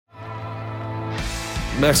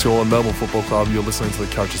Max Gorlin, Melbourne Football Club. You're listening to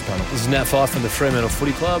the Coaches Panel. This is Nat Fyfe from the Fremantle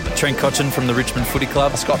Footy Club. Trent Cotchin from the Richmond Footy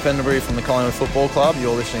Club. Scott Pendlebury from the Collingwood Football Club.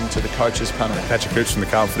 You're listening to the Coaches Panel. Patrick Cooch from the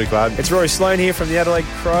Carlton Footy Club. It's Rory Sloane here from the Adelaide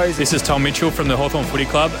Crows. This is Tom Mitchell from the Hawthorn Footy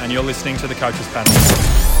Club, and you're listening to the Coaches Panel.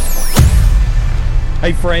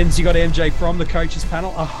 Hey friends, you got MJ from the Coaches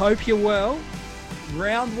Panel. I hope you're well.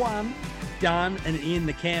 Round one done and in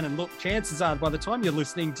the can. And look, chances are by the time you're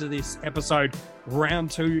listening to this episode, round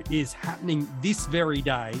two is happening this very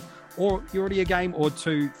day, or you're already a game or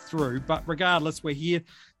two through. But regardless, we're here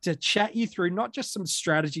to chat you through not just some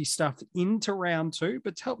strategy stuff into round two,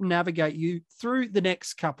 but to help navigate you through the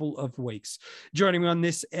next couple of weeks. Joining me on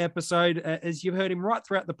this episode, as you've heard him right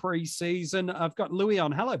throughout the pre-season, I've got Louis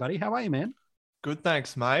on. Hello, buddy. How are you, man? Good,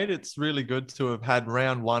 thanks, mate. It's really good to have had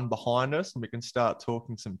round one behind us and we can start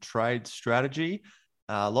talking some trade strategy.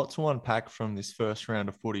 Lots to unpack from this first round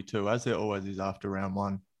of 42, as there always is after round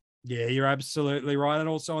one. Yeah, you're absolutely right. And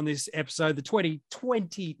also on this episode, the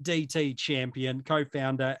 2020 DT champion,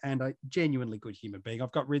 co-founder, and a genuinely good human being.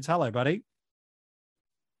 I've got Rids. Hello, buddy.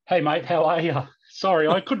 Hey, mate, how are you? Sorry,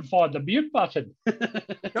 I couldn't find the mute button.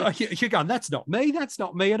 You're going, that's not me. That's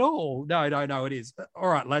not me at all. No, it is. All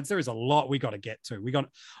right, lads, there is a lot we got to get to.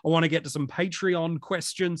 I want to get to some Patreon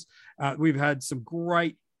questions. We've had some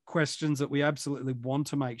great questions that we absolutely want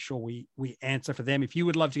to make sure we answer for them. If you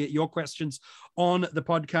would love to get your questions on the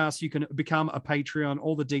podcast, you can become a Patreon.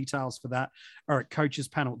 All the details for that are at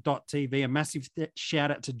coachespanel.tv. A massive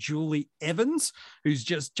shout out to Julie Evans, who's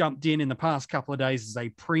just jumped in the past couple of days as a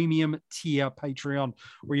premium tier Patreon.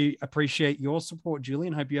 We appreciate your support, Julie,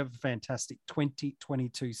 and hope you have a fantastic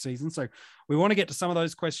 2022 season. So we want to get to some of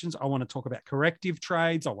those questions. I want to talk about corrective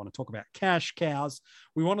trades. I want to talk about cash cows.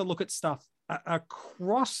 We want to look at stuff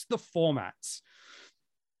across the formats.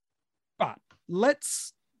 But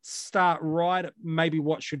let's start right at maybe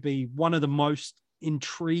what should be one of the most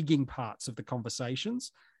intriguing parts of the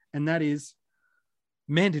conversations. And that is,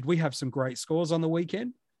 man, did we have some great scores on the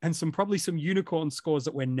weekend and probably some unicorn scores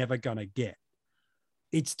that we're never going to get.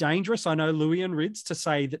 It's dangerous, I know, Louis and Rids, to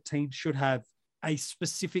say that teams should have a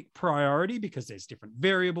specific priority because there's different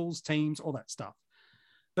variables, teams, all that stuff.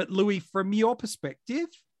 But Louis, from your perspective,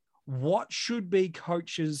 what should be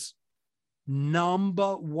coaches'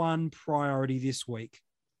 number one priority this week,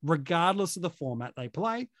 regardless of the format they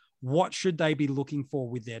play? What should they be looking for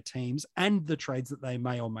with their teams and the trades that they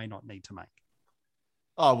may or may not need to make?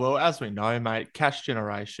 Oh, well, as we know, mate, cash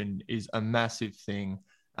generation is a massive thing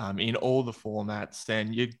in all the formats.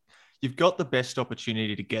 And you've got the best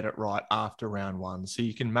opportunity to get it right after round one. So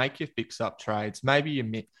you can make your fix-up trades. Maybe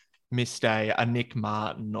you missed a Nick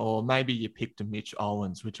Martin, or maybe you picked a Mitch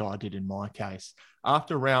Owens, which I did in my case.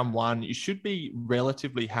 After round one, you should be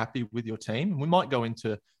relatively happy with your team. We might go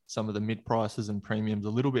into some of the mid prices and premiums a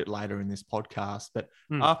little bit later in this podcast, but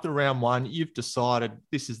after round one, you've decided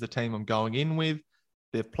this is the team I'm going in with.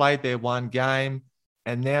 They've played their one game,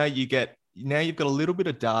 and now you've got a little bit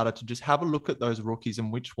of data to just have a look at those rookies and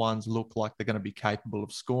which ones look like they're going to be capable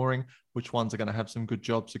of scoring, which ones are going to have some good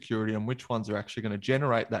job security, and which ones are actually going to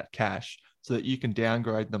generate that cash so that you can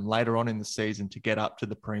downgrade them later on in the season to get up to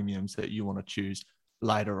the premiums that you want to choose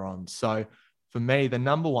later on. So for me, the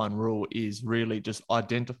number one rule is really just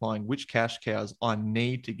identifying which cash cows I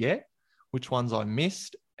need to get, which ones I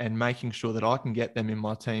missed, and making sure that I can get them in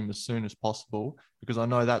my team as soon as possible, because I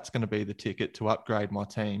know that's going to be the ticket to upgrade my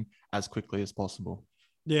team as quickly as possible.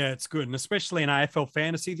 Yeah, it's good. And especially in AFL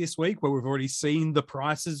fantasy this week, where we've already seen the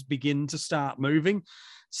prices begin to start moving.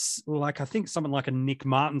 Like, I think someone like a Nick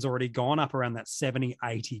Martin's already gone up around that 70,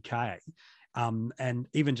 80K. And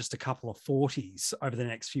even just a couple of 40s over the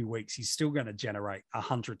next few weeks, he's still going to generate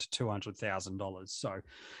 $100,000 to $200,000. So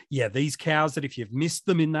yeah, these cows that if you've missed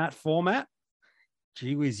them in that format,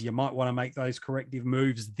 gee whiz, you might want to make those corrective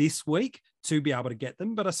moves this week to be able to get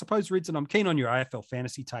them. But I suppose, Rids, and I'm keen on your AFL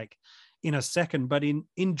fantasy take in a second, but in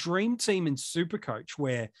Dream Team and Supercoach,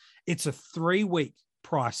 where it's a 3-week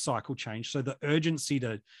price cycle change, so the urgency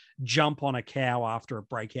to jump on a cow after a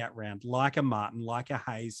breakout round, like a Martin, like a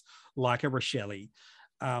Hayes, like a Rochelle,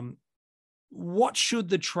 what should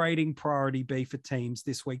the trading priority be for teams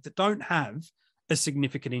this week that don't have a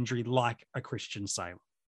significant injury like a Christian Sailor?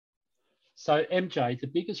 So, MJ, the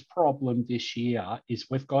biggest problem this year is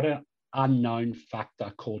we've got an unknown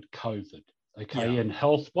factor called COVID. Okay, yeah. And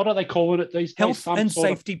health, what are they calling it these days? Health and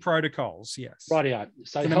safety protocols, yes. Rightio.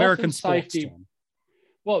 So an health American and safety, sports term.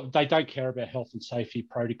 Well, they don't care about health and safety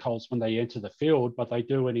protocols when they enter the field, but they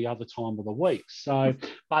do any other time of the week. So,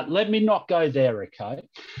 but let me not go there, okay?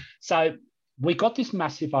 So we got this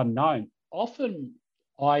massive unknown. Often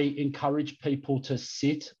I encourage people to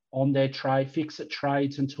sit on their fix-it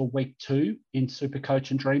trades until week 2 in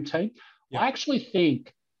Supercoach and Dream Team. I actually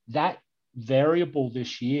think that variable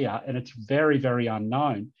this year, and it's very, very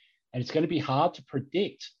unknown, and it's going to be hard to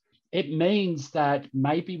predict. It means that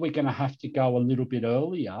maybe we're going to have to go a little bit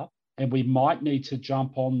earlier, and we might need to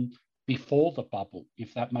jump on before the bubble,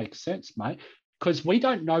 if that makes sense, mate, because we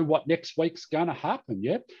don't know what next week's going to happen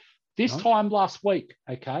yet. This time last week,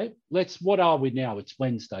 okay, what are we now? It's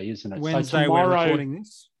Wednesday, isn't it? Wednesday, so tomorrow, we're recording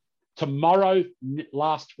this. Tomorrow,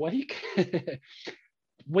 last week,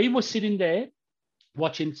 we were sitting there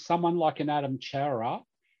watching someone like an Adam Chara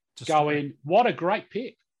going, what a great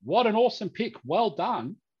pick. What an awesome pick. Well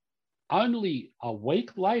done. Only a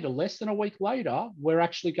week later, less than a week later, we're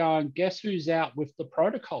actually going, guess who's out with the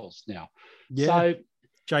protocols now? Yeah. So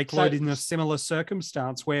Jake Lloyd in a similar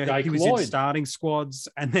circumstance where he was in starting squads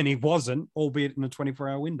and then he wasn't, albeit in a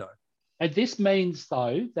 24-hour window. And this means,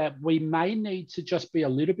 though, that we may need to just be a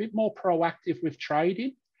little bit more proactive with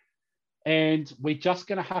trading. And we're just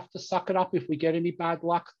going to have to suck it up if we get any bad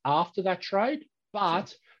luck after that trade.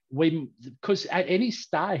 But because at any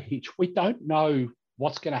stage, we don't know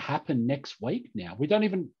what's going to happen next week now. We don't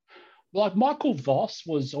even, like Michael Voss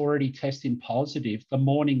was already testing positive the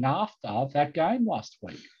morning after that game last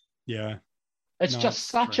week. Yeah. It's just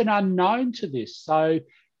such an unknown to this. So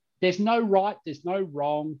there's no right, there's no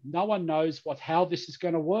wrong. No one knows how this is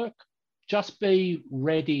going to work. Just be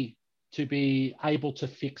ready to be able to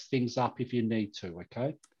fix things up if you need to,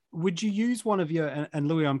 okay? Would you use one of your, and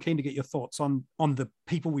Louis, I'm keen to get your thoughts on the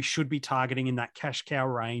people we should be targeting in that cash cow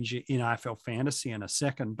range in AFL Fantasy in a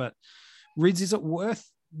second, but Rids, is it worth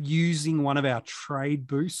using one of our trade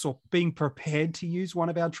boosts or being prepared to use one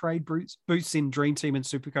of our trade boosts in Dream Team and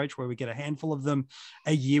Supercoach where we get a handful of them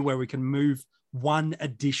a year where we can move one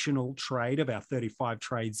additional trade of our 35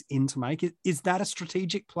 trades in to make it? Is that a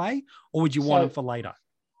strategic play or would you want it for later?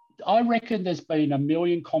 I reckon there's been a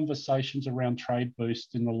million conversations around Trade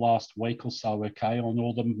Boost in the last week or so, okay, on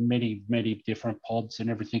all the many, many different pods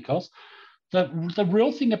and everything else. The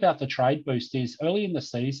real thing about the Trade Boost is early in the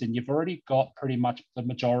season, you've already got pretty much the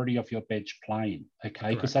majority of your bench playing,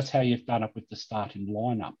 okay, because that's how you've done it with the starting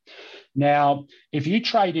lineup. Now, if you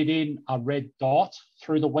traded in a red dot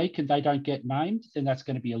through the week and they don't get named, then that's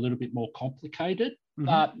going to be a little bit more complicated,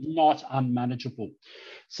 but not unmanageable.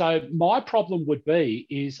 So my problem would be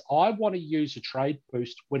is I want to use a Trade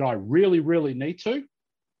Boost when I really, really need to,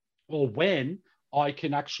 or when I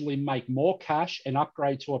can actually make more cash and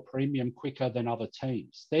upgrade to a premium quicker than other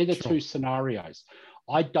teams. They're the two scenarios.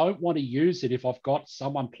 I don't want to use it if I've got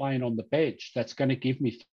someone playing on the bench that's going to give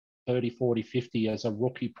me 30, 40, 50 as a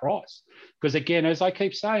rookie price. Because again, as I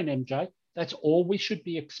keep saying, MJ, that's all we should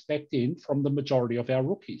be expecting from the majority of our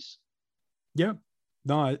rookies. Yeah.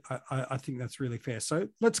 No, I think that's really fair. So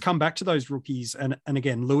let's come back to those rookies. And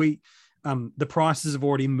again, Louis, the prices have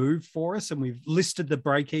already moved for us and we've listed the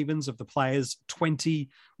break-evens of the players 20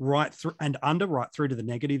 right through and under right through to the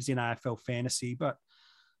negatives in AFL Fantasy, but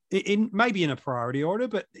maybe in a priority order,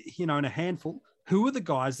 but in a handful, who are the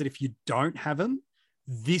guys that if you don't have them,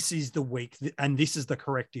 this is the week and this is the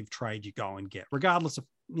corrective trade you go and get, regardless of,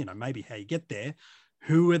 maybe how you get there.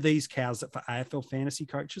 Who are these cows that for AFL Fantasy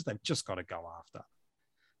coaches, they've just got to go after?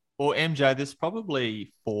 Well, MJ, there's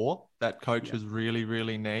probably 4 that coaches really,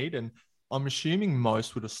 really need. And I'm assuming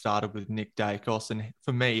most would have started with Nick Dacos. And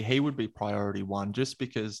for me, he would be priority 1 just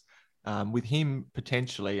because with him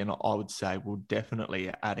potentially, and I would say we're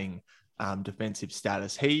definitely adding defensive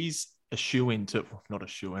status. He's a shoe-in to, not a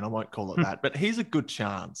shoe-in, I won't call it that, but he's a good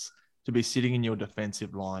chance to be sitting in your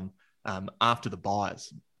defensive line after the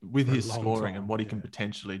buys with his scoring and what he can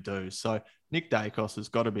potentially do. So Nick Dacos has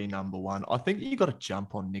got to be number 1. I think you got to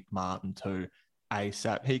jump on Nick Martin too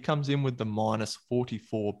ASAP. He comes in with the minus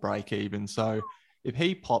 44 break even. So if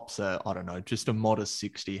he pops just a modest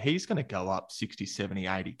 60, he's going to go up 60, 70,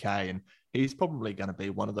 80K. And he's probably going to be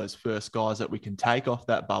one of those first guys that we can take off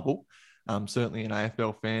that bubble, certainly in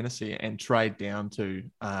AFL Fantasy, and trade down to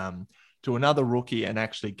another rookie and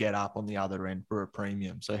actually get up on the other end for a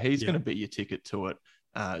premium. So he's going to be your ticket to it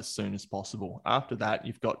as soon as possible. After that,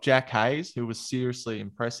 you've got Jack Hayes, who was seriously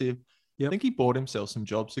impressive. I think he bought himself some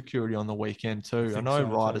job security on the weekend too. I know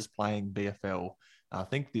Ryder's playing BFL, I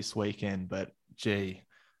think this weekend, but gee,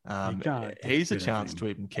 he's a chance to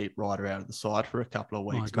even keep Ryder out of the side for a couple of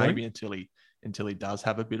weeks, maybe until he does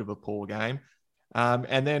have a bit of a poor game.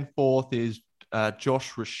 And then 4th is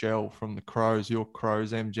Josh Rochelle from the Crows, your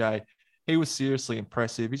Crows, MJ. He was seriously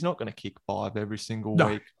impressive. He's not going to kick 5 every single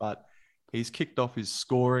week, but he's kicked off his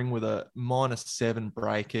scoring with a minus 7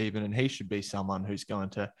 break even, and he should be someone who's going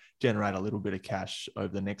to generate a little bit of cash over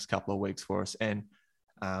the next couple of weeks for us. And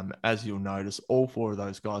as you'll notice, all 4 of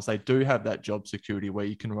those guys, they do have that job security where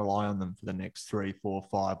you can rely on them for the next 3, 4,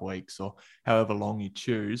 5 weeks or however long you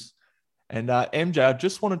choose. And MJ, I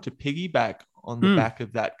just wanted to piggyback on the back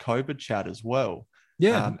of that COVID chat as well.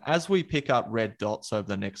 Yeah. As we pick up red dots over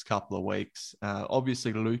the next couple of weeks,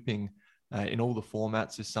 obviously looping in all the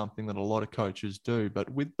formats is something that a lot of coaches do. But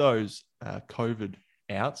with those COVID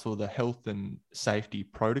outs or the health and safety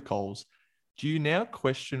protocols, do you now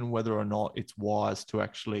question whether or not it's wise to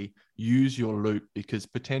actually use your loop? Because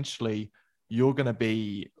potentially you're going to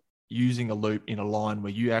be using a loop in a line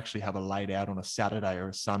where you actually have a laid out on a Saturday or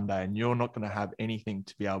a Sunday, and you're not going to have anything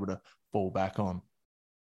to be able to fall back on.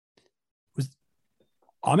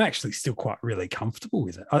 I'm actually still quite really comfortable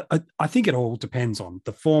with it. I think it all depends on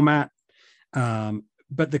the format.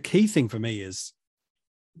 But the key thing for me is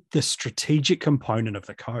the strategic component of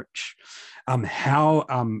the coach. How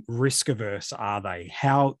risk averse are they?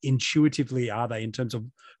 How intuitively are they in terms of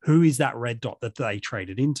who is that red dot that they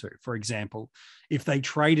traded into? For example, if they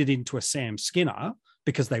traded into a Sam Skinner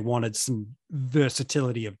because they wanted some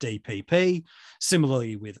versatility of DPP,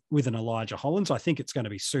 similarly with an Elijah Hollins, I think it's going to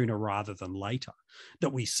be sooner rather than later that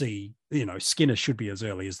we see, Skinner should be as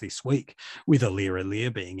early as this week. With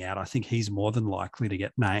Aliir being out, I think he's more than likely to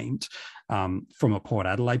get named from a Port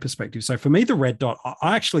Adelaide perspective. So for me, the red dot,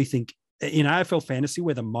 I actually think in AFL fantasy,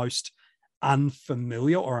 we're the most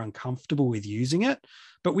unfamiliar or uncomfortable with using it.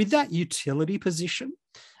 But with that utility position,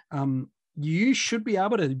 you should be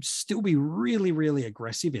able to still be really, really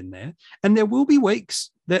aggressive in there. And there will be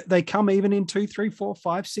weeks that they come even in 2, 3, 4,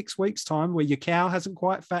 5, 6 weeks time where your cow hasn't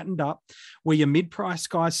quite fattened up, where your mid-price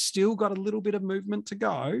guys still got a little bit of movement to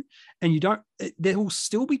go. And there will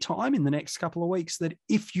still be time in the next couple of weeks that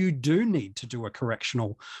if you do need to do a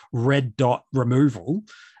correctional red dot removal,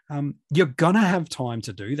 you're going to have time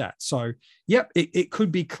to do that. So, yep, it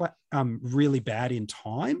could be really bad in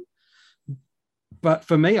time. But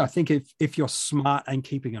for me, I think if you're smart and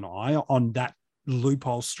keeping an eye on that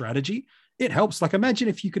loophole strategy, it helps. Like imagine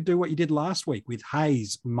if you could do what you did last week with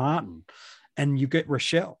Hayes, Martin, and you get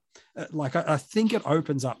Rochelle. I think it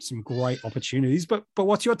opens up some great opportunities. But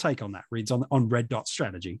what's your take on that, Rids, on red dot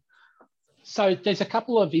strategy? So there's a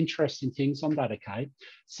couple of interesting things on that, okay?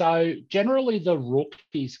 So generally the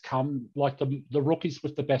rookies come, like the rookies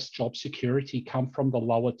with the best job security come from the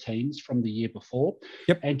lower teams from the year before.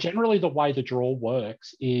 Yep. And generally the way the draw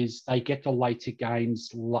works is they get the later games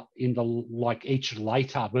in the, each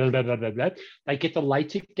later, they get the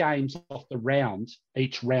later games of the round,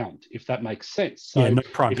 each round, if that makes sense. So no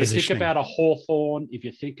prime if you think about a Hawthorn, if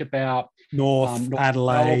you think about North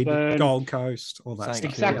Adelaide, Melbourne, Gold Coast, all that stuff.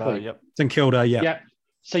 Exactly. Yep. St Kilda, yeah. Yep.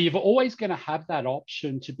 So you're always going to have that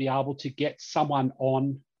option to be able to get someone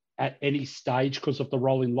on at any stage because of the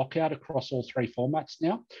rolling lockout across all 3 formats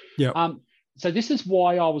now. Yeah. So this is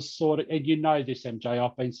why I was and you know this, MJ,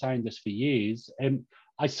 I've been saying this for years, and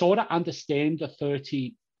I sort of understand the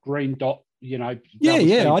 30 green dot,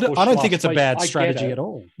 Yeah. I don't think it's a bad strategy at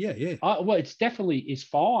all. Yeah. Well, it's definitely is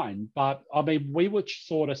fine. But I mean, we were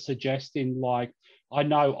sort of suggesting, I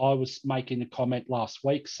know I was making a comment last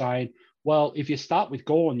week saying, well, if you start with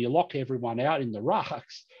Gawn, you lock everyone out in the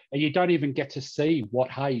rucks and you don't even get to see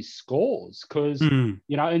what Hayes scores because, and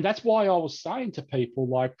that's why I was saying to people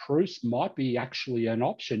like Bruce might be actually an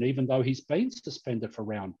option, even though he's been suspended for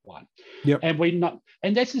round 1. Yep.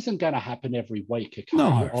 And this isn't going to happen every week. Okay? No,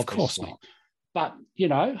 obviously. of course not. But,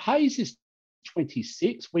 Hayes is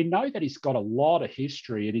 26. We know that he's got a lot of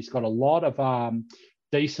history and he's got a lot of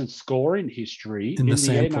decent scoring history in the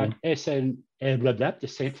sample. The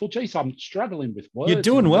sample. Geez, I'm struggling with words. You're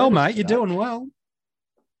doing well, mate. You're doing well.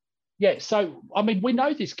 Yeah. So, I mean, we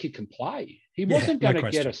know this kid can play. He wasn't going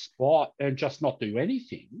to get a spot and just not do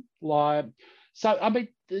anything. So, I mean,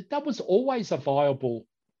 that was always a viable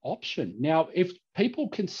option. Now, if people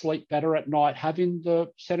can sleep better at night having the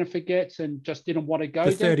centre forgets and just didn't want to go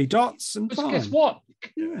the 30 dots and fine. Guess what?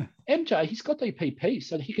 Yeah. MJ, he's got DPP,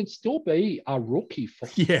 so he can still be a rookie for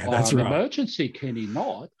that's right. emergency, can he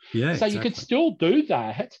not? Yeah. So you could still do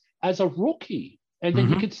that as a rookie. And then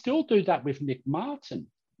you could still do that with Nick Martin.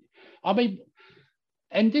 I mean,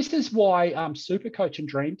 and this is why Supercoach and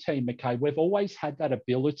Dream Team, okay, we've always had that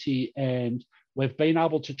ability and we've been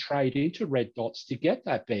able to trade into red dots to get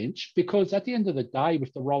that bench because at the end of the day,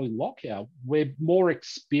 with the rolling lockout, we're more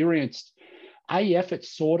experienced. AF,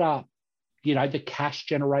 it's sort of, the cash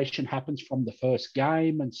generation happens from the first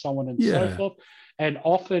game and so on and so forth. And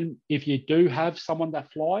often if you do have someone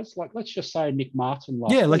that flies, like let's just say Nick Martin,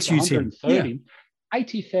 let's use him.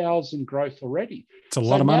 80,000 growth already. It's a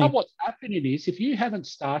lot of money. Now what's happening is if you haven't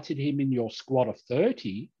started him in your squad of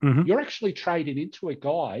 30, you're actually trading into a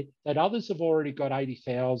guy that others have already got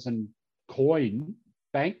 80,000 coin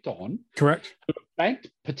banked on. Correct. Banked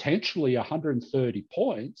potentially 130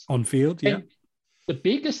 points. On field, yeah. And the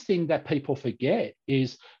biggest thing that people forget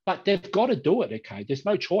is, but they've got to do it, okay? There's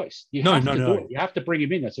no choice. You have to do it. You have to bring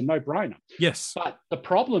him in. That's a no-brainer. Yes. But the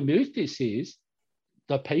problem with this is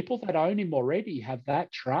the people that own him already have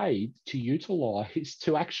that trade to utilize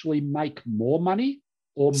to actually make more money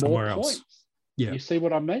or somewhere more else. points. Yeah. You see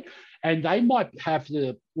what I mean? And they might have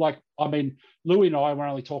Louis and I were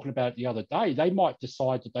only talking about it the other day. They might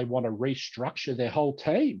decide that they want to restructure their whole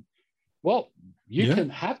team. Well, you can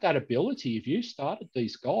have that ability if you started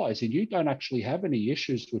these guys and you don't actually have any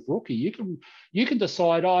issues with rookie. You can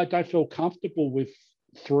decide, I don't feel comfortable with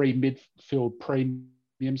 3 midfield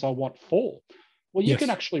premiums. I want 4. Well, you can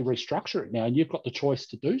actually restructure it now, and you've got the choice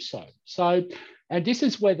to do so. So, and this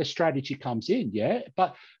is where the strategy comes in, yeah.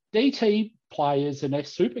 But DT players and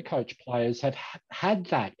Supercoach players have had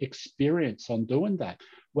that experience on doing that.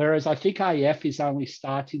 Whereas I think AF is only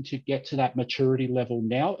starting to get to that maturity level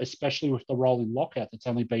now, especially with the rolling lockout that's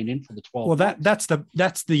only been in for the 12 Well, months.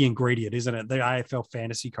 that's the ingredient, isn't it? The AFL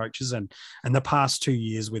fantasy coaches and the past 2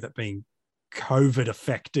 years with it being COVID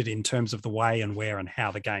affected in terms of the way and where and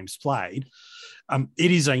how the game's played.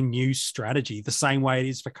 It is a new strategy, the same way it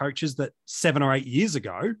is for coaches that 7 or 8 years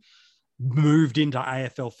ago moved into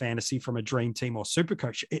AFL fantasy from a dream team or super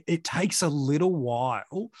coach. It takes a little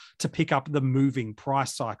while to pick up the moving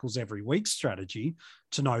price cycles every week strategy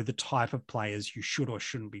to know the type of players you should or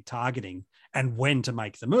shouldn't be targeting and when to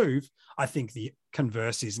make the move. I think the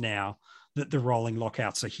converse is now that the rolling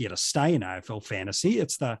lockouts are here to stay in AFL fantasy.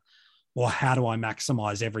 It's how do I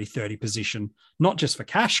maximize every 30 position, not just for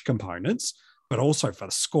cash components, but also for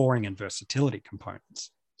the scoring and versatility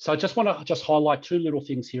components. So I just want to highlight 2 little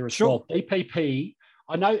things here as well. DPP,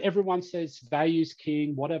 I know everyone says value's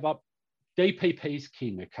king, whatever. DPP's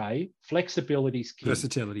king, okay? Flexibility's king.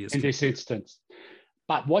 Versatility is in king. this instance.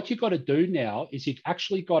 But what you've got to do now is you've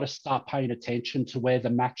actually got to start paying attention to where the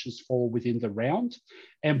matches fall within the round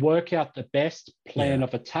and work out the best plan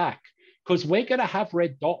of attack. Because we're going to have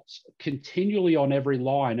red dots continually on every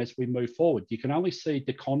line as we move forward. You can only see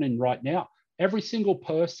DeConnin right now. Every single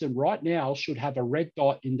person right now should have a red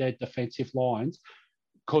dot in their defensive lines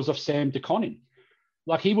because of Sam DeConnin.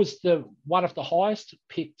 Like he was one of the highest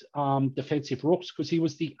picked defensive rooks because he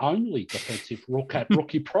was the only defensive rook at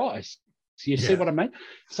rookie price. So you see what I mean?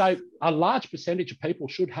 So a large percentage of people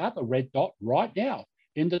should have a red dot right now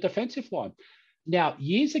in the defensive line. Now,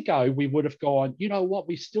 years ago, we would have gone, you know what,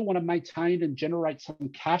 we still want to maintain and generate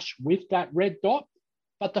some cash with that red dot.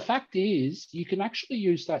 But the fact is, you can actually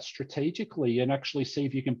use that strategically and actually see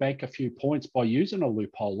if you can bank a few points by using a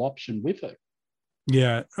loophole option with it.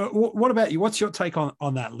 Yeah. What about you? What's your take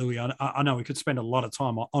on that, Louis? I know we could spend a lot of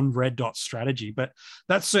time on red dot strategy, but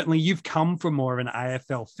that's certainly, you've come from more of an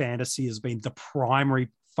AFL fantasy as being the primary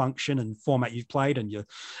function and format you've played, and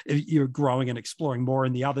you're growing and exploring more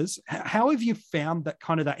in the others. How have you found that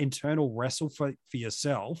kind of that internal wrestle for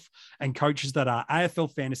yourself and coaches that are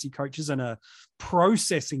AFL fantasy coaches and are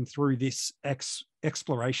processing through this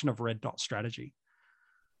exploration of red dot strategy?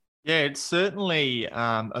 Yeah, it's certainly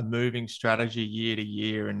a moving strategy year to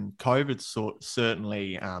year, and COVID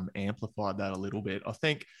certainly amplified that a little bit. I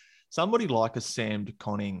think somebody like a Sam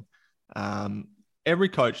DeConning, every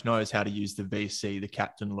coach knows how to use the VC, the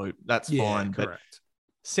captain loop. That's fine. Correct. But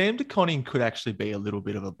Sam DeConning could actually be a little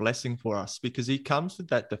bit of a blessing for us because he comes with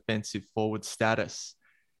that defensive forward status.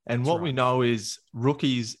 And what we know is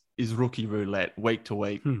rookies is rookie roulette week to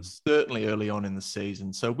week, certainly early on in the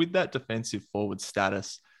season. So with that defensive forward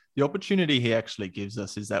status, the opportunity he actually gives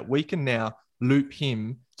us is that we can now loop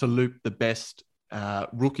him to loop the best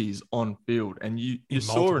rookies on field. And you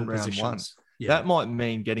saw in round one, that might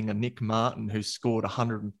mean getting a Nick Martin who scored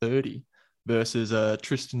 130 versus a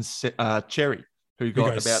Tristan Cherry who got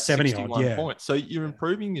about 61 points. So you're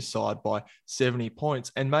improving your side by 70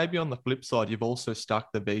 points. And maybe on the flip side, you've also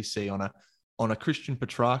stuck the VC on a Christian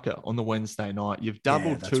Petrarca on the Wednesday night. You've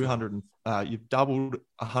doubled you've doubled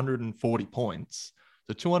 140 points.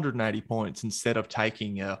 So 280 points instead of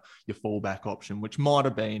taking your fullback option, which might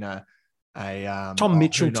have been a Tom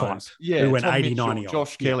Mitchell type, who went Tom 80, Mitchell, 90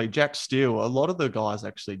 Josh Kelly, Jack Steele. A lot of the guys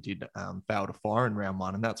actually did fail to fire in round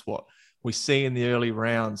one, and that's what we see in the early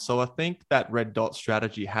rounds. So I think that red dot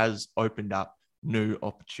strategy has opened up new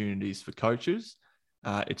opportunities for coaches.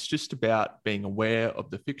 It's just about being aware of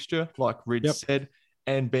the fixture, like Rid said,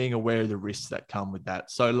 and being aware of the risks that come with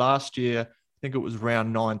that. So last year, think it was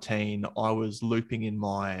round 19, I was looping in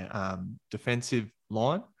my defensive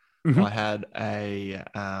line. Mhm. I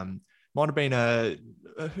had might have been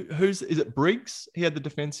is it Briggs? He had the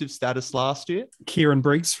defensive status last year. Kieran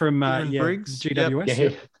Briggs from Briggs. GWS.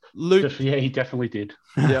 Yep. Yeah, he definitely did.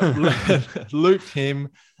 Yeah, looped him.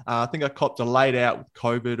 I think I copped a laid out with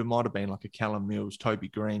COVID. It might have been like a Callum Mills, Toby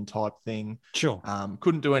Green type thing. Sure.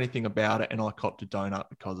 Couldn't do anything about it, and I copped a donut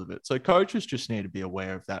because of it. So coaches just need to be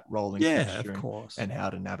aware of that rolling of course, and how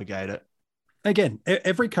to navigate it. Again,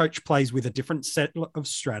 every coach plays with a different set of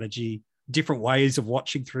strategy, different ways of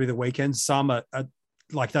watching through the weekend. Some are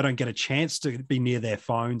like they don't get a chance to be near their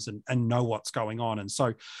phones and know what's going on. And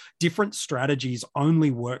so different strategies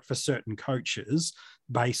only work for certain coaches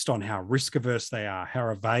based on how risk averse they are, how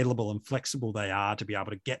available and flexible they are to be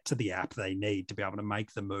able to get to the app they need to be able to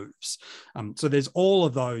make the moves. So there's all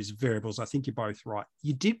of those variables. I think you're both right.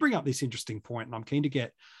 You did bring up this interesting point, and I'm keen to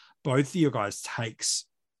get both of your guys' takes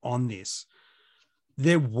on this.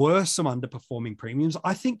 There were some underperforming premiums.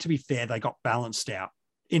 I think, to be fair, they got balanced out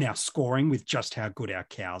in our scoring with just how good our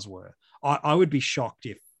cows were. I would be shocked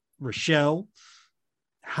if Rochelle,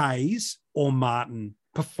 Hayes, or Martin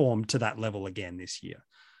performed to that level again this year.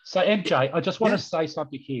 So MJ, I just want to say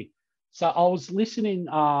something here. So I was listening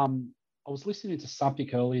to something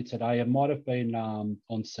earlier today. It might have been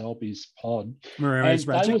on Selby's pod.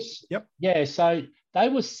 Yep. Yeah, so they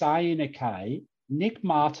were saying, okay, Nick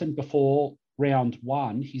Martin before round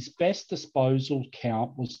 1, his best disposal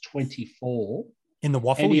count was 24. In the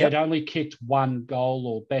waffle, and he had only kicked 1 goal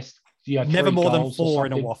or best, never more than 4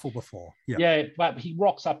 in a waffle before. Yeah, but he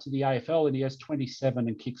rocks up to the AFL and he has 27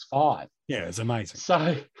 and kicks 5. Yeah, it's amazing.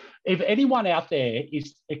 So if anyone out there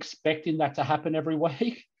is expecting that to happen every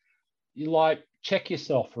week, you check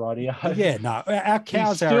yourself, radio. Yeah, no, our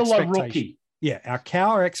cows He's still a rookie. Yeah, our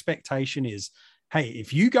cow expectation is, hey,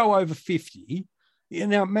 if you go over 50.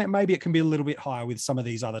 Now, maybe it can be a little bit higher with some of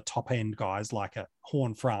these other top-end guys like a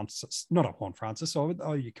Horn Francis, not a Horn Francis,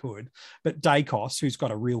 you could, but Dacos, who's got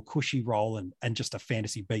a real cushy role and just a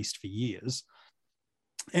fantasy beast for years.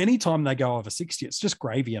 Anytime they go over 60, it's just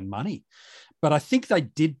gravy and money. But I think they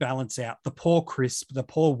did balance out the poor Crisp, the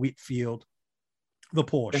poor Whitfield, the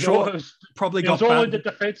poor Short. Probably got all in the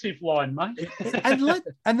defensive line, mate.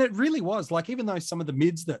 and that really was even though some of the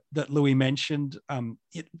mids that Louis mentioned,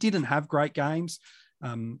 it didn't have great games.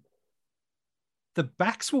 The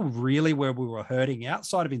backs were really where we were hurting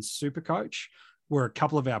outside of in Supercoach, where a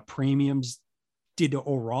couple of our premiums did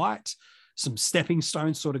all right. Some stepping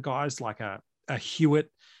stone sort of guys like a Hewitt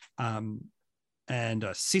and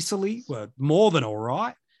a Sicily were more than all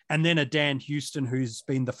right. And then a Dan Houston, who's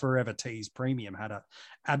been the forever tease premium, had an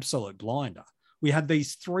absolute blinder. We had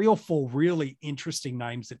these 3 or 4 really interesting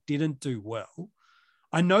names that didn't do well.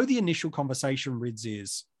 I know the initial conversation, Rids,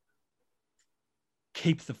 is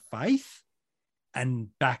keep the faith and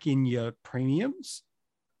back in your premiums.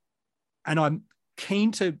 And I'm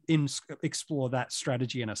keen to explore that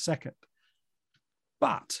strategy in a second.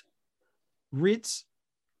 But Rids,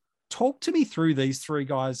 talk to me through these 3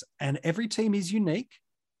 guys, and every team is unique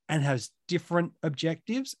and has different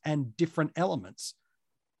objectives and different elements.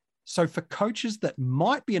 So for coaches that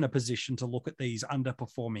might be in a position to look at these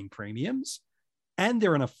underperforming premiums, and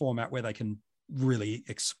they're in a format where they can really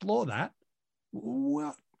explore that,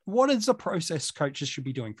 what is the process coaches should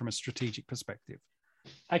be doing from a strategic perspective?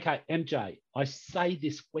 Okay, MJ, I say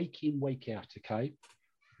this week in, week out, okay?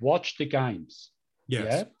 Watch the games.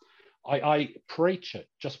 Yes. Yeah? I preach it.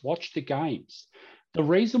 Just watch the games. The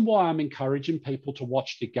reason why I'm encouraging people to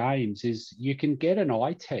watch the games is you can get an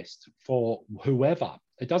eye test for whoever.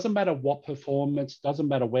 It doesn't matter what performance, doesn't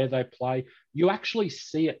matter where they play. You actually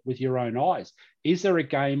see it with your own eyes. Is there a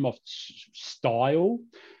game of style?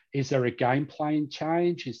 Is there a game plan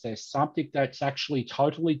change? Is there something that's actually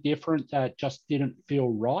totally different that just didn't feel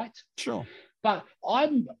right? Sure. But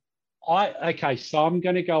okay, so I'm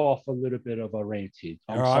going to go off a little bit of a rant here.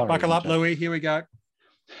 All right, buckle up, Louis. Here we go.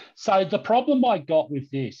 So the problem I got with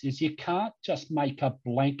this is you can't just make a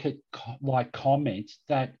blanket comment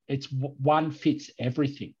that it's one fits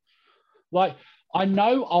everything. I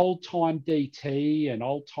know old-time DT and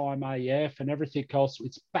old-time AF and everything else,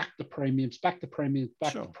 it's back to premiums, back to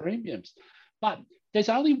premiums. But there's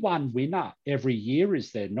only one winner every year,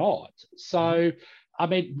 is there not? So, I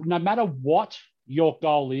mean, no matter what your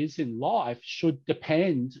goal is in life should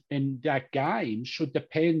depend in that game, should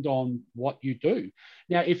depend on what you do.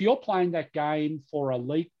 Now, if you're playing that game for a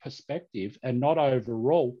league perspective and not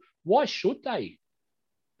overall, why should they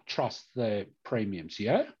trust the premiums?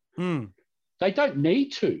 Yeah. They don't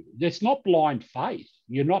need to. It's not blind faith.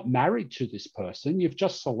 You're not married to this person. You've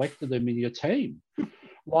just selected them in your team.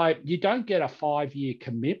 Like, you don't get a 5-year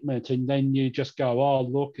commitment and then you just go, oh,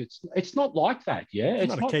 look, it's not like that. Yeah.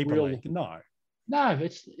 It's not a keeper real. league. No. No,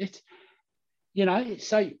 it's,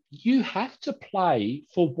 so you have to play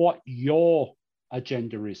for what your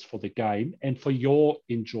agenda is for the game and for your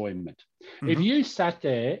enjoyment. Mm-hmm. If you sat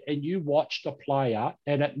there and you watched a player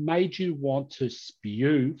and it made you want to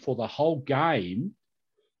spew for the whole game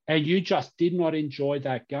and you just did not enjoy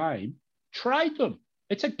that game, trade them.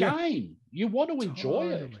 It's a game. You want to enjoy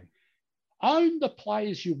it. Own the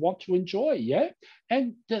players you want to enjoy, yeah?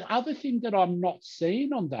 And the other thing that I'm not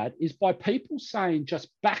seeing on that is by people saying just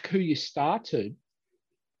back who you started,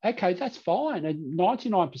 okay, that's fine. And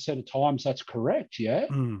 99% of times that's correct, yeah?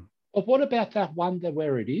 But what about that one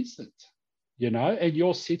where it isn't, And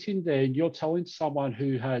you're sitting there and you're telling someone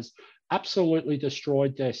who has absolutely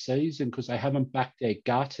destroyed their season because they haven't backed their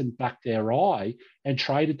gut and backed their eye and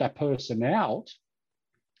traded that person out,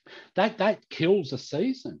 that kills a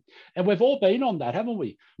season. And we've all been on that, haven't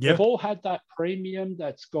we? Yep. We've all had that premium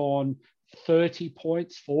that's gone 30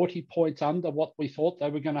 points, 40 points under what we thought they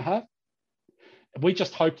were going to have. We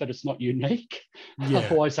just hope that it's not unique. Yeah.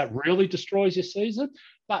 Otherwise, that really destroys your season.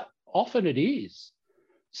 But often it is.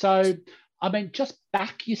 So, just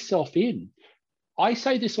back yourself in. I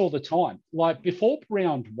say this all the time. Like, before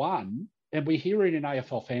round one, and we hear it in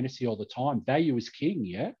AFL fantasy all the time, value is king,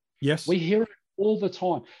 yeah? Yes. We hear it all the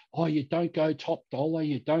time. Oh, you don't go top dollar,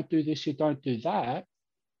 you don't do this, you don't do that.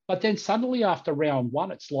 But then suddenly after round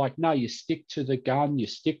one, it's like, no, you stick to the gun, you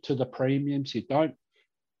stick to the premiums, you don't.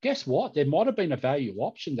 Guess what? There might have been a value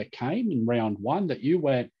option that came in round one that you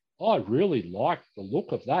went, oh, I really like the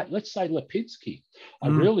look of that. Let's say Lipinski.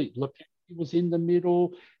 Lipinski was in the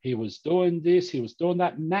middle. He was doing this, he was doing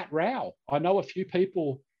that. Matt Rowell. I know a few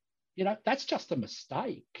people, that's just a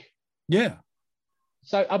mistake. Yeah.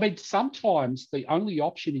 So, sometimes the only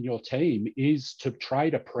option in your team is to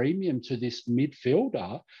trade a premium to this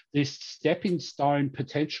midfielder, this stepping stone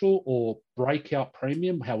potential or breakout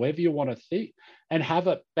premium, however you want to think, and have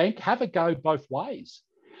a go both ways.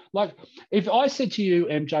 Like, if I said to you,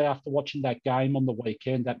 MJ, after watching that game on the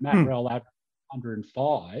weekend, that Matt Rowell averaged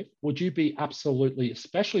 105, would you be absolutely,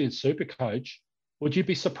 especially in Supercoach, would you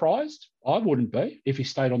be surprised? I wouldn't be if he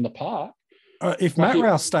stayed on the park. If Matt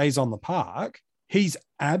Rowell stays on the park, he's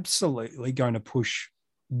absolutely going to push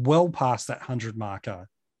well past that 100 marker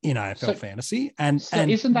in AFL fantasy. And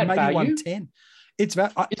isn't that maybe value? 110.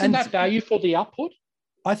 Isn't that value for the output?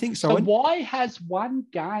 I think so. So why has one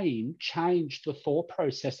game changed the thought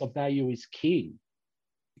process of value is king?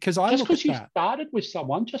 Because you started with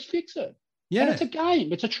someone, just fix it. Yeah. And it's a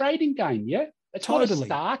game. It's a trading game, yeah? It's not a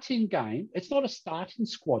starting game. It's not a starting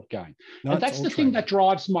squad game. No, and that's the thing that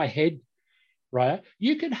drives my head, right?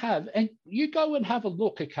 You can go and have a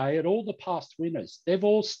look, okay, at all the past winners. They've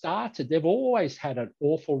all started. They've always had an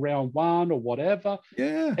awful round one or whatever.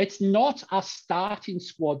 Yeah. It's not a starting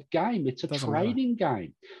squad game. It's a trading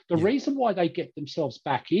game. The reason why they get themselves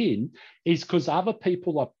back in is because other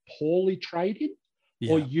people are poorly trading.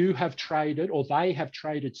 Yeah. Or you have traded, or they have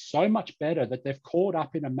traded so much better that they've caught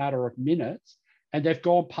up in a matter of minutes and they've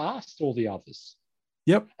gone past all the others.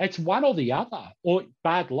 Yep. It's one or the other, or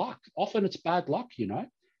bad luck. Often it's bad luck, You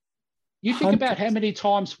think about how many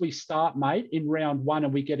times we start, mate, in round one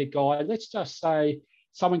and we get a guy, let's just say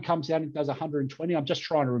someone comes out and does 120. I'm just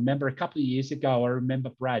trying to remember. A couple of years ago, I remember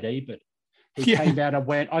Brad Ebert. He came out and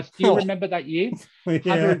went, do you remember that year?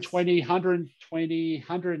 120,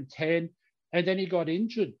 110. And then he got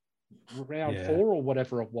injured round 4 or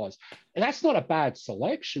whatever it was. And that's not a bad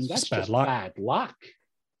selection. That's just bad luck.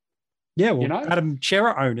 Yeah, well, Adam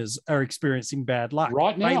Chera owners are experiencing bad luck.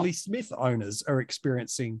 Right now. Bailey Smith owners are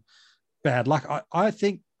experiencing bad luck. I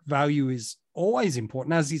think value is always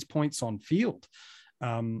important, as is points on field.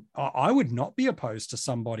 I would not be opposed to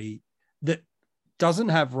somebody that doesn't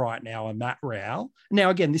have right now a Matt Rowell. Now,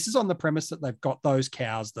 again, this is on the premise that they've got those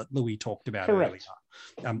cows that Louis talked about earlier.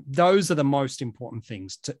 Those are the most important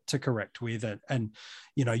things to correct with. And,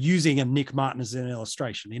 using a Nick Martin as an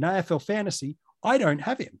illustration. In AFL fantasy, I don't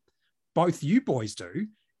have him. Both you boys do.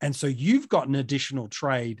 And so you've got an additional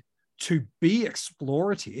trade to be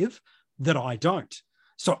explorative that I don't.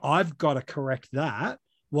 So I've got to correct that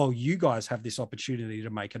while you guys have this opportunity to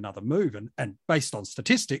make another move. And based on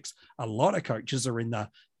statistics, a lot of coaches are in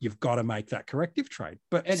you've got to make that corrective trade.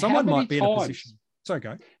 But someone might be in a position. So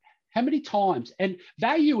go. How many times? And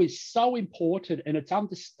value is so important and it's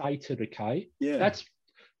understated, okay? Yeah.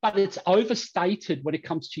 But it's overstated when it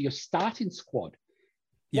comes to your starting squad.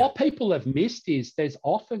 Yeah. What people have missed is there's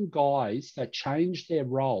often guys that change their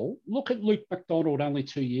role. Look at Luke McDonald only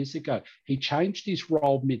 2 years ago. He changed his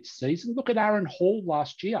role mid-season. Look at Aaron Hall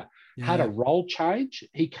last year. Had a role change.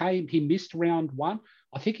 He missed round 1.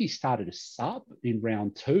 I think he started a sub in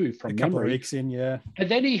round 2 from a couple memory. of weeks in, yeah. And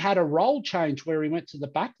then he had a role change where he went to the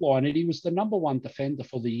back line and he was the number 1 defender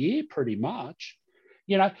for the year pretty much.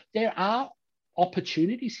 You know, there are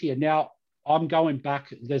opportunities here. Now, I'm going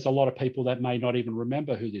back. There's a lot of people that may not even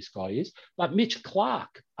remember who this guy is, but Mitch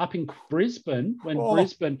Clark up in Brisbane when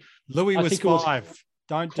Brisbane. Louis was 5.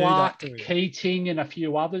 Don't Clark, do that. Keating, and a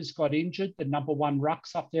few others got injured. The number 1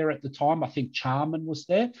 rucks up there at the time. I think Charman was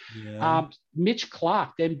there. Yeah. Mitch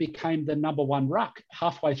Clark then became the number 1 ruck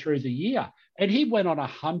halfway through the year, and he went on a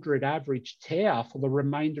 100 average tear for the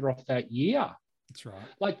remainder of that year. That's right.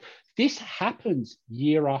 Like this happens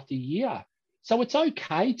year after year. So it's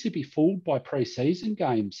okay to be fooled by preseason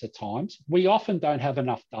games at times. We often don't have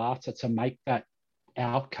enough data to make that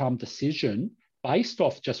outcome decision based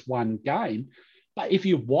off just one game. But if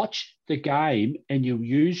you watch the game and you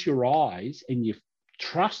use your eyes and you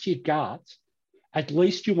trust your gut, at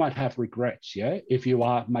least you won't have regrets, if you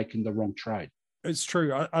are making the wrong trade. It's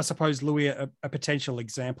true. I suppose, Louis, a potential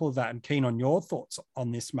example of that, and keen on your thoughts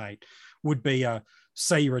on this, mate, would be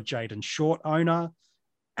say you're a Jaden Short owner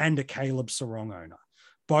and a Caleb Sarong owner.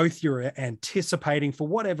 Both you're anticipating for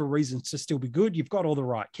whatever reasons to still be good. You've got all the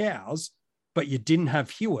right cows, but you didn't have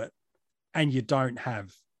Hewitt and you don't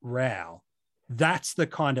have Rao. That's the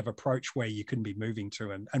kind of approach where you can be moving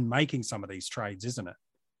to and making some of these trades, isn't it?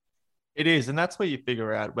 It is. And that's where you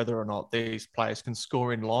figure out whether or not these players can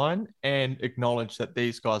score in line and acknowledge that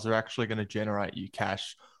these guys are actually going to generate you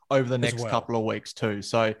cash over the next couple of weeks too.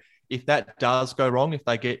 So if that does go wrong, if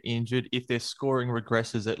they get injured, if their scoring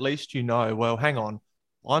regresses, at least you know, well, hang on,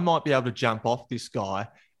 I might be able to jump off this guy.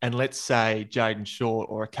 And let's say Jaden Short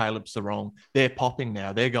or a Caleb Sarong, they're popping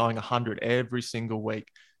now. They're going 100 every single week.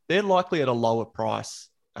 They're likely at a lower price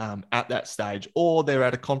at that stage, or they're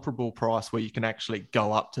at a comparable price where you can actually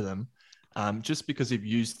go up to them just because you've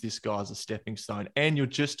used this guy as a stepping stone, and you're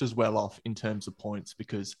just as well off in terms of points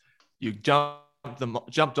because you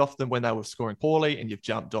jumped off them when they were scoring poorly and you've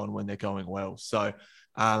jumped on when they're going well. So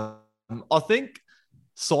I think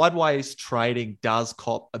sideways trading does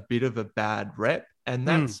cop a bit of a bad rep. And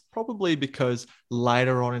that's probably because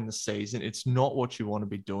later on in the season, it's not what you want to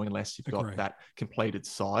be doing unless you've got that completed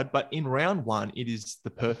side. But in round 1, it is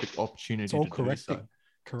the perfect opportunity to do so.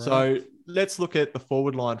 Correct. So let's look at the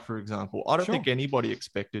forward line, for example. I don't think anybody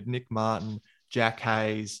expected Nick Martin, Jack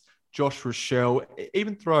Hayes, Josh Rochelle,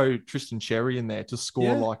 even throw Tristan Cherry in there to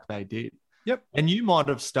score like they did. Yep. And you might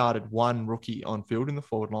have started one rookie on field in the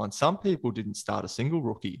forward line. Some people didn't start a single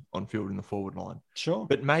rookie on field in the forward line. Sure.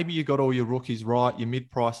 But maybe you got all your rookies right. Your mid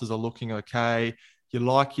prices are looking okay. You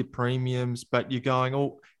like your premiums, but you're going,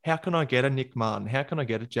 oh, how can I get a Nick Martin? How can I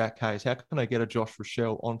get a Jack Hayes? How can I get a Josh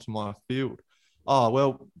Rochelle onto my field? Oh,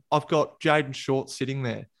 well, I've got Jaden Short sitting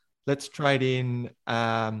there. Let's trade in.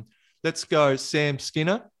 Let's go Sam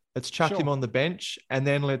Skinner. Let's chuck him on the bench, and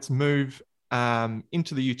then let's move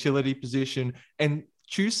into the utility position and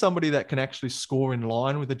choose somebody that can actually score in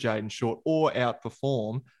line with a Jaden Short or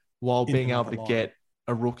outperform while being able to get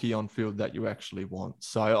a rookie on field that you actually want.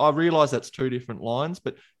 So I realize that's two different lines,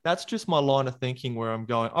 but that's just my line of thinking where I'm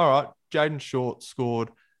going, all right, Jaden Short scored,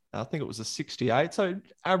 I think it was a 68, so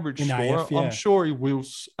average score. AF, I'm sure he will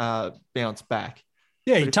bounce back.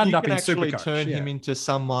 Yeah, he turned up in Supercoach. Actually turn him into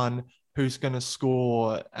someone who's going to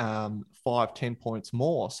score 5-10 points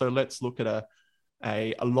more. So let's look at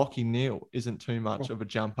a Lockie Neal isn't too much of a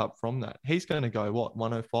jump up from that. He's going to go, what,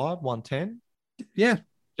 105, 110? Yeah.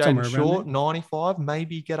 Jaden Short, 95,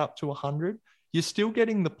 maybe get up to 100. You're still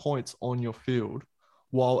getting the points on your field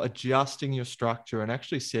while adjusting your structure and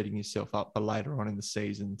actually setting yourself up for later on in the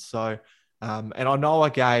season. So, and I know I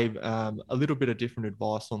gave a little bit of different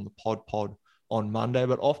advice on the pod on Monday,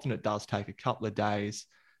 but often it does take a couple of days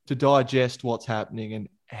to digest what's happening and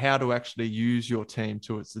how to actually use your team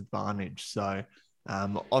to its advantage. So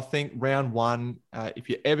I think round 1, if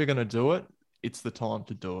you're ever going to do it, it's the time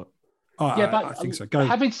to do it. Oh, yeah, but I think so.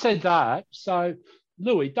 Having said that, so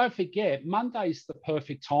Louis, don't forget, Monday's the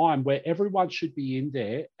perfect time where everyone should be in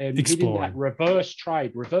there and hitting that reverse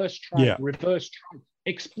trade,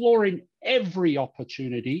 exploring every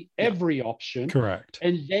opportunity, every option. Correct.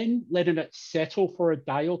 And then letting it settle for a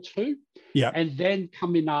day or two. Yeah. And then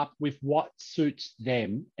coming up with what suits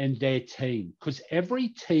them and their team, because every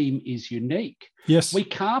team is unique. Yes. We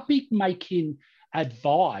can't be making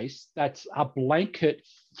advice that's a blanket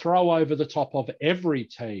throw over the top of every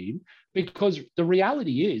team, because the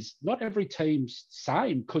reality is not every team's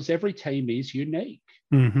same, because every team is unique.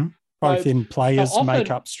 Mm-hmm. Both in players, often,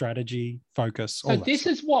 makeup, strategy, focus. So this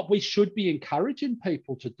is what we should be encouraging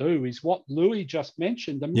people to do, is what Louis just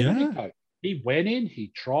mentioned a minute ago. He went in,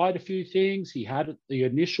 he tried a few things, he had the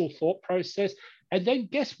initial thought process, and then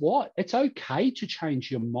guess what? It's okay to change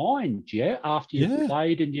your mind, after you've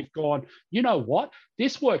played and you've gone, you know what?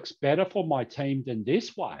 This works better for my team than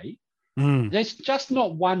this way. There's just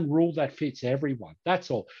not one rule that fits everyone. That's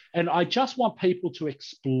all. And I just want people to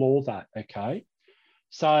explore that, okay?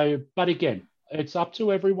 So, but again, it's up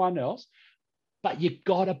to everyone else. But you've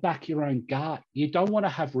got to back your own gut. You don't want to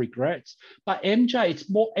have regrets. But MJ,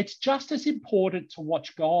 it's just as important to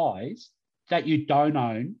watch guys that you don't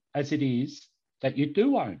own as it is that you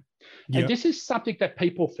do own. Yep. And this is something that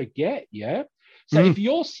people forget, So if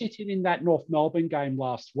you're sitting in that North Melbourne game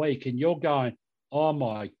last week and you're going, oh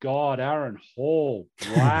my God, Aaron Hall,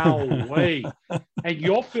 wowee, and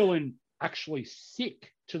you're feeling actually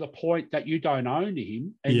sick to the point that you don't own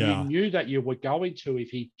him, and you knew that you were going to if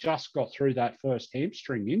he just got through that first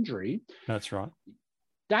hamstring injury. That's right.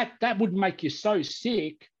 That would make you so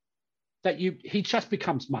sick that he just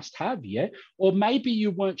becomes must-have, Or maybe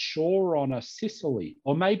you weren't sure on a Sicily,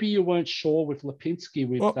 or maybe you weren't sure with Lipinski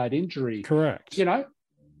with that injury. Correct.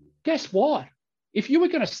 Guess what? If you were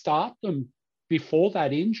going to start them before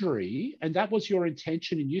that injury, and that was your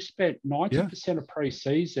intention, and you spent 90% of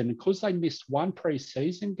preseason, because they missed one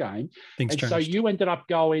preseason game, so you ended up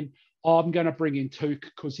going, I'm going to bring in Tuke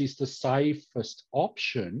because he's the safest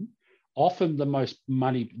option, often the most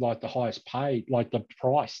money, like the highest paid, like the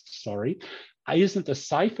price, isn't the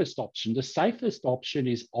safest option. The safest option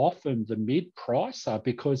is often the mid-pricer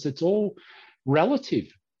because it's all relative,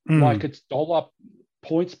 like it's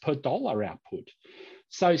points per dollar output.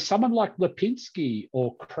 So someone like Lipinski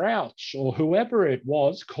or Crouch or whoever it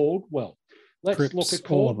was, Caldwell. Let's look at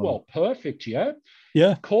Caldwell. Perfect,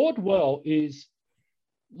 Yeah. Caldwell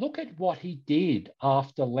look at what he did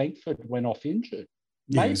after Langford went off injured.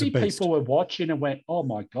 Maybe people were watching and went, oh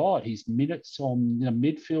my God, his minutes on the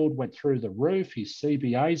midfield went through the roof. His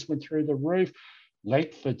CBAs went through the roof.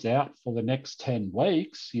 Langford's out for the next 10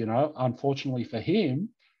 weeks, unfortunately for him.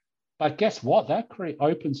 But guess what? That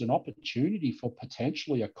opens an opportunity for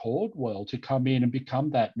potentially a Caldwell to come in and become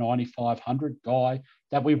that 9,500 guy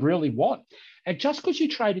that we really want. And just because you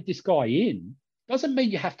traded this guy in doesn't mean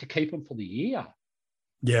you have to keep him for the year.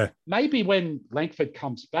 Yeah. Maybe when Langford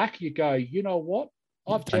comes back, you go, you know what?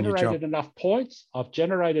 I've generated enough points. I've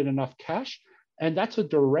generated enough cash. And that's a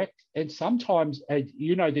direct, and sometimes,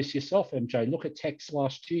 you know this yourself, MJ, look at Tex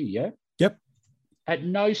last year, Yep. At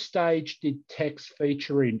no stage did Tex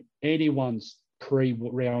feature in anyone's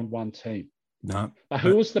pre-round one team. No. But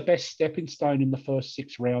who was the best stepping stone in the first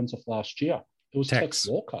 6 rounds of last year? It was Tex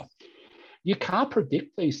Walker. You can't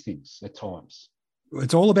predict these things at times.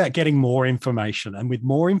 It's all about getting more information. And with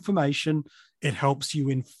more information, it helps you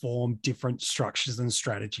inform different structures and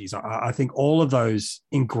strategies. I think all of those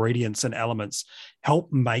ingredients and elements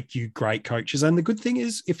help make you great coaches. And the good thing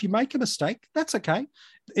is, if you make a mistake, that's okay.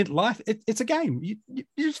 In life, it's a game. You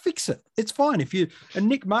just fix it. It's fine. If you're a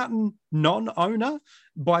Nick Martin non-owner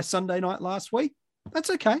by Sunday night last week,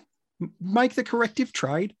 that's okay. Make the corrective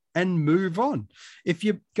trade and move on. If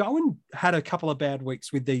you go and had a couple of bad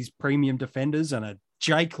weeks with these premium defenders and a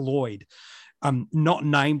Jake Lloyd not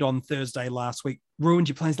named on Thursday last week, ruined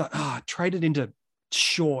your plans, like, traded into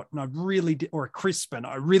Short and I really did, or a Crispin,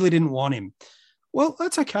 I really didn't want him. Well,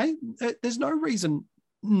 that's okay. There's no reason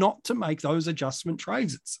not to make those adjustment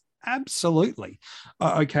trades. It's absolutely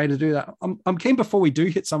okay to do that. I'm keen, before we do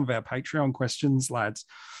hit some of our Patreon questions, lads,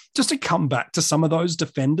 just to come back to some of those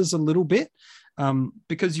defenders a little bit,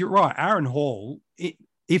 because you're right, Aaron Hall,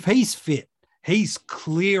 if he's fit, he's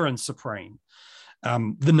clear and supreme,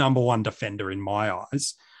 the number one defender in my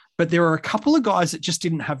eyes. But there are a couple of guys that just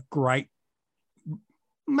didn't have great,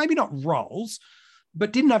 maybe not roles,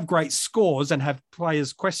 but didn't have great scores and have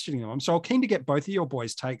players questioning them. So I'm keen to get both of your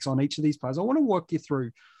boys' takes on each of these players. I want to walk you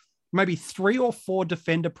through maybe 3 or 4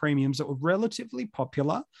 defender premiums that were relatively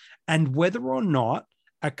popular and whether or not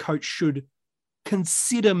a coach should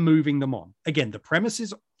consider moving them on. Again, the premise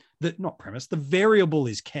is the variable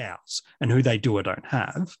is cows and who they do or don't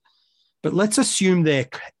have. But let's assume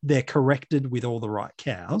they're corrected with all the right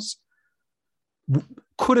cows.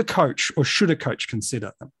 Could a coach or should a coach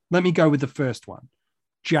consider them? Let me go with the first one.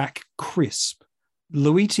 Jack Crisp.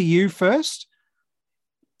 Louis, to you first.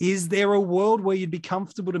 Is there a world where you'd be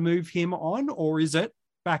comfortable to move him on, or is it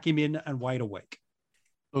back him in and wait a week?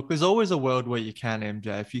 Look, there's always a world where you can,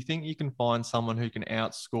 MJ. If you think you can find someone who can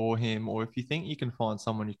outscore him, or if you think you can find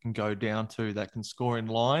someone you can go down to that can score in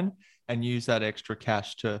line and use that extra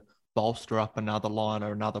cash to bolster up another line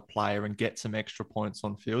or another player and get some extra points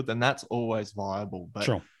on field, then that's always viable. But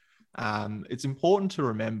Sure. It's important to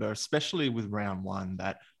remember, especially with round one,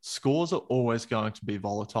 that scores are always going to be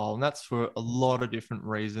volatile. And that's for a lot of different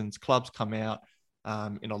reasons. Clubs come out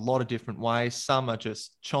in a lot of different ways. Some are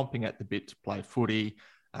just chomping at the bit to play footy.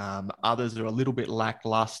 Others are a little bit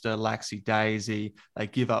lackluster, laxy-daisy. They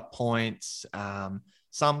give up points.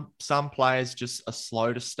 Some players just are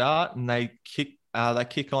slow to start and they kick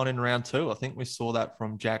on in round two. I think we saw that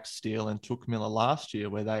from Jack Steele and Touk Miller last year,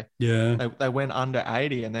 where they went under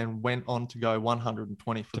 80 and then went on to go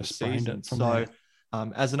 120 for Just the season. So there.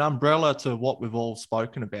 as an umbrella to what we've all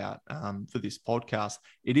spoken about for this podcast,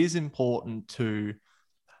 it is important to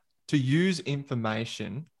use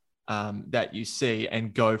information that you see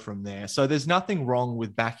and go from there. So there's nothing wrong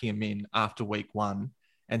with backing them in after week one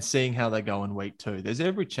and seeing how they go in week two. There's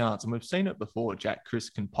every chance, and we've seen it before, Jack Chris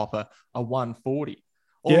can pop a 140.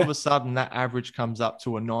 All of a sudden, that average comes up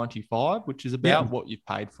to a 95, which is about what you've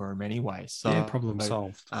paid for him anyway. So problem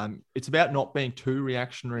solved. It's about not being too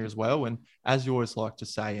reactionary as well. And as you always like to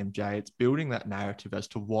say, MJ, it's building that narrative as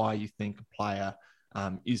to why you think a player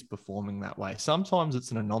is performing that way. Sometimes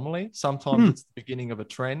it's an anomaly. Sometimes it's the beginning of a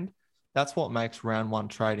trend. That's what makes round one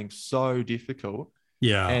trading so difficult.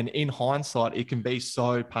 Yeah. And in hindsight, it can be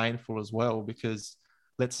so painful as well, because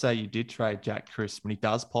let's say you did trade Jack Crisp and he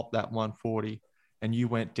does pop that 140 and you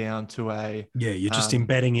went down to you're just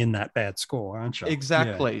embedding in that bad score, aren't you?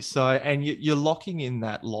 Exactly. Yeah. So, and you're locking in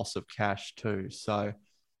that loss of cash too. So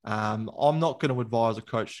I'm not going to advise a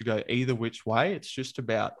coach to go either which way. It's just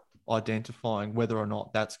about identifying whether or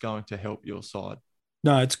not that's going to help your side.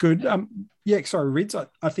 No, it's good. Sorry, Rids,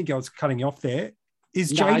 I think I was cutting you off there.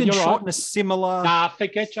 Is Jayden Short in a similar... Nah,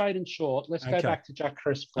 forget Jayden Short. Let's go back to Jack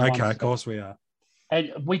Crisp. Okay, of course we are.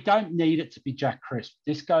 And we don't need it to be Jack Crisp.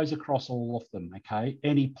 This goes across all of them, okay?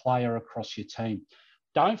 Any player across your team.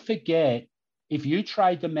 Don't forget, if you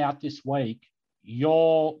trade them out this week,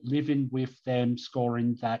 you're living with them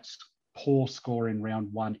scoring that poor score in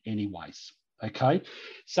round one anyways, okay?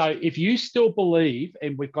 So if you still believe,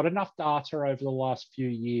 and we've got enough data over the last few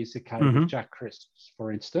years, okay, with Jack Crisp,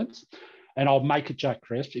 for instance, and I'll make it Jack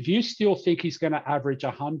Crisp. If you still think he's going to average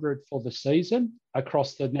 100 for the season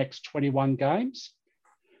across the next 21 games,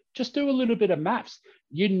 just do a little bit of maths.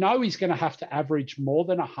 You know he's going to have to average more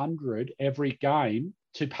than 100 every game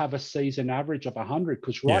to have a season average of 100,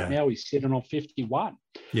 because right now he's sitting on 51.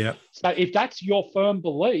 Yeah. So if that's your firm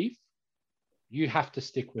belief, you have to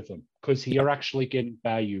stick with him, because you're actually getting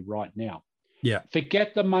value right now. Yeah.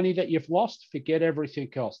 Forget the money that you've lost. Forget everything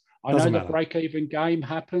else. I know the break-even game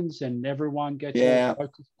happens and everyone gets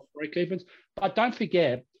focused on break-evens, but don't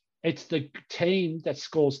forget, it's the team that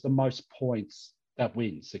scores the most points that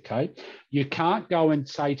wins, okay? You can't go and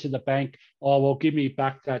say to the bank, oh, well, give me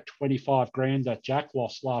back that 25 grand that Jack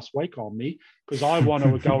lost last week on me because I want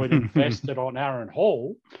to go and invest it on Aaron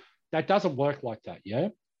Hall. That doesn't work like that, yeah?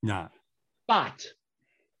 No. But,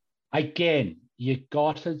 again, you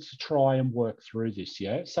got to try and work through this,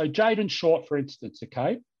 yeah? So Jayden Short, for instance,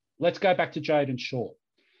 okay? Let's go back to Jayden Short.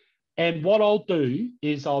 And what I'll do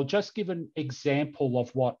is I'll just give an example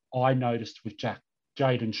of what I noticed with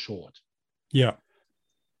Jayden Short. Yeah.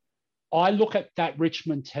 I look at that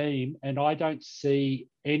Richmond team and I don't see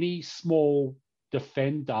any small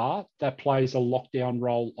defender that plays a lockdown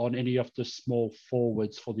role on any of the small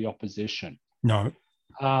forwards for the opposition. No.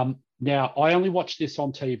 Now, I only watch this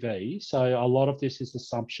on TV, so a lot of this is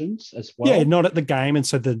assumptions as well. Yeah, not at the game, and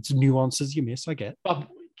so the nuances you miss, I get. But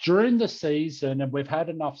during the season, and we've had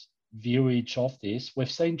enough viewage of this, we've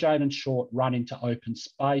seen Jayden Short run into open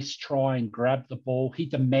space, try and grab the ball. He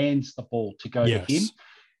demands the ball to go to him,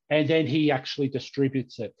 and then he actually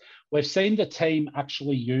distributes it. We've seen the team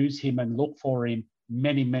actually use him and look for him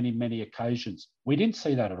many, many, many occasions. We didn't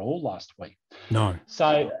see that at all last week. No.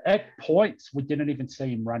 So at points, we didn't even see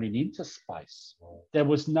him running into space. There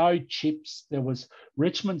was no chips. There was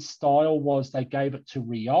Richmond's style was they gave it to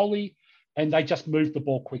Rioli and they just moved the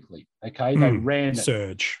ball quickly. Okay. They ran it.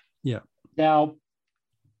 Surge. Yeah. Now,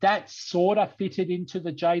 that sort of fitted into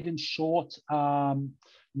the Jayden Short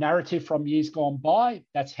narrative from years gone by.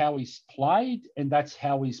 That's how he's played and that's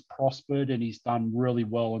how he's prospered and he's done really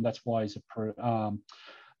well. And that's why he's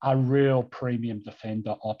a real premium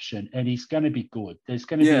defender option. And he's going to be good. There's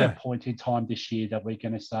going to be a point in time this year that we're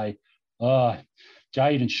going to say, oh,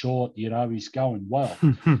 Jayden Short, you know, he's going well.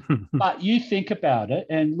 But you think about it,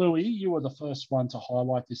 and Louis, you were the first one to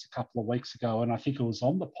highlight this a couple of weeks ago, and I think it was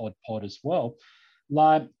on the pod as well.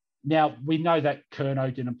 Like, Now, we know that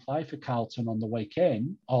Curnow didn't play for Carlton on the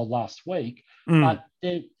weekend or last week, but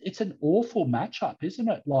it's an awful matchup, isn't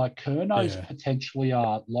it? Like Curnow's potentially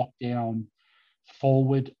a lockdown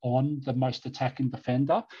forward on the most attacking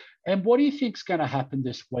defender. And what do you think's going to happen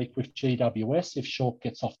this week with GWS if Short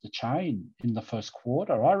gets off the chain in the first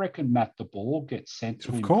quarter? I reckon Matt de Boer gets sent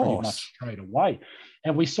to him pretty much straight away.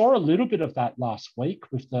 And we saw a little bit of that last week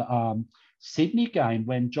with the Sydney game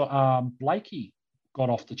when Blakey got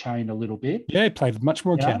off the chain a little bit. Yeah, he played much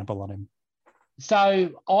more accountable on him. So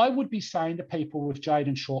I would be saying to people with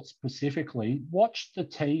Jayden Short specifically, watch the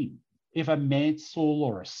team. If a Mansell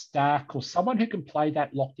or a Stack or someone who can play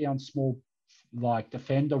that lockdown small like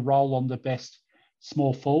defender role on the best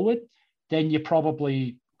small forward, then you're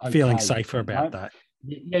probably feeling safer about that.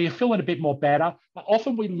 Yeah, you're feeling a bit more better. But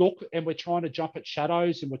often we look and we're trying to jump at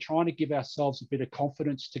shadows and we're trying to give ourselves a bit of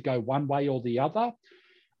confidence to go one way or the other.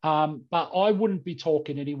 But I wouldn't be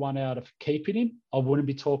talking anyone out of keeping him. I wouldn't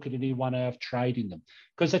be talking anyone out of trading them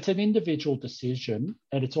because it's an individual decision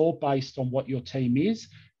and it's all based on what your team is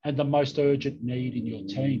and the most urgent need in your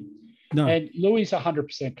team. No. And Louis is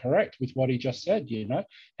 100% correct with what he just said, you know.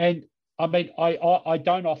 And I mean, I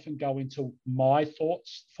don't often go into my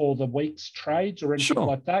thoughts for the week's trades or anything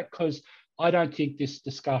like that because I don't think this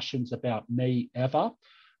discussion's about me ever.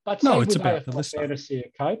 But no, it's about the listener.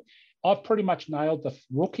 Fantasy, okay. I've pretty much nailed the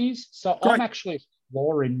rookies. So Great. I'm actually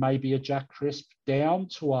exploring maybe a Jack Crisp down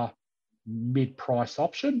to a mid-price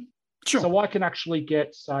option. Sure. So I can actually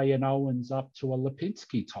get, say, an Owens up to a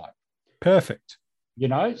Lipinski type. Perfect. You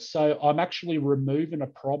know, so I'm actually removing a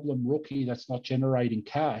problem rookie that's not generating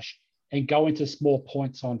cash and going to small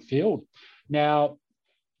points on field. Now,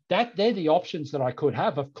 they're the options that I could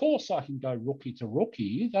have. Of course, I can go rookie to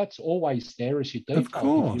rookie. That's always there as your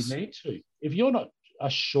default if you need to. If you're not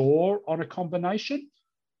sure on a combination,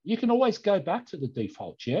 you can always go back to the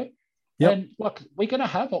default, yeah? Yep. And look, we're going to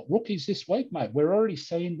have rookies this week, mate. We're already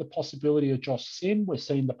seeing the possibility of Josh Sim. We're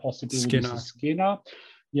seeing the possibilities of Skinner.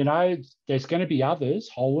 You know, there's going to be others.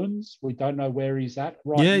 Hollands, we don't know where he's at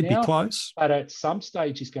right now. Yeah, he'd be close. But at some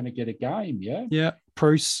stage, he's going to get a game, yeah? Yeah.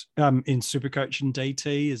 Bruce in Supercoach and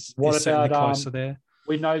DT is certainly closer there.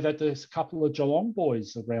 We know that there's a couple of Geelong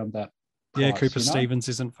boys around that price, yeah, Cooper Stevens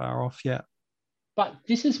isn't far off, yeah. But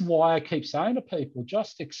this is why I keep saying to people,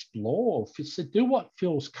 just explore. Do what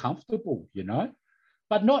feels comfortable, you know?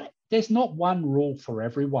 But there's not one rule for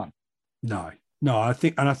everyone. No, I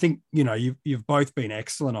think, you know, you've both been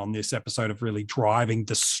excellent on this episode of really driving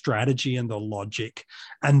the strategy and the logic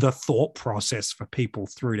and the thought process for people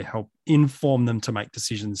through to help inform them to make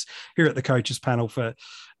decisions. Here at the Coaches Panel for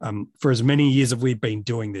as many years as we've been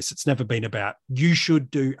doing this, it's never been about you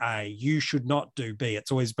should do A, you should not do B.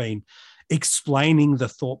 It's always been explaining the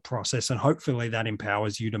thought process, and hopefully that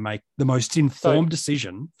empowers you to make the most informed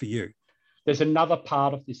decision for you. There's another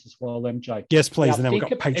part of this as well, MJ. Yes, please. Now, and then we've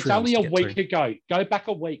got Patreon. It's only a week ago. Go back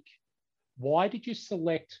a week. Why did you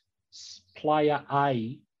select player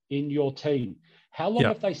A in your team? How long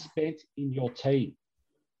have they spent in your team?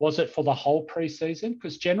 Was it for the whole preseason?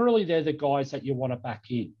 Because generally they're the guys that you want to back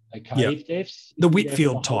in. Okay. Yep. If the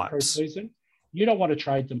Whitfield types. You don't want to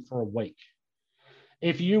trade them for a week.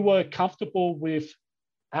 If you were comfortable with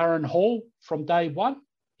Aaron Hall from day one,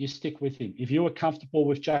 you stick with him. If you were comfortable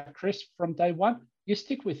with Jack Crisp from day one, you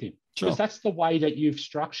stick with him. Because that's the way that you've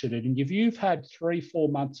structured it. And if you've had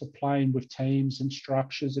 3-4 months of playing with teams and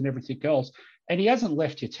structures and everything else, and he hasn't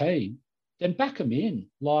left your team, then back him in.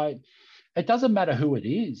 Like, it doesn't matter who it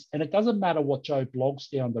is. And it doesn't matter what Joe Blogs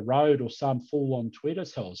down the road or some fool on Twitter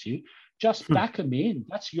tells you. Just back him in.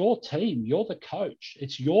 That's your team. You're the coach.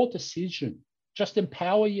 It's your decision. Just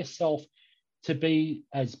empower yourself to be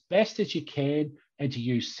as best as you can and to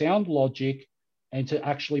use sound logic and to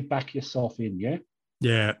actually back yourself in, yeah?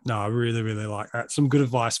 Yeah, no, I really, really like that. Some good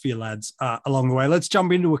advice for you lads along the way. Let's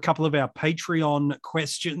jump into a couple of our Patreon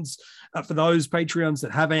questions. For those Patreons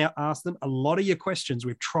that have asked them, a lot of your questions,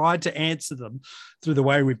 we've tried to answer them through the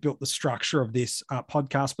way we've built the structure of this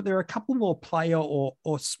podcast, but there are a couple more player or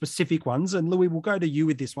specific ones. And Louis, we'll go to you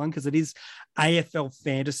with this one because it is AFL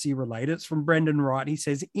fantasy related. It's from Brendan Wright. He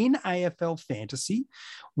says, in AFL fantasy,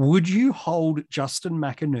 would you hold Justin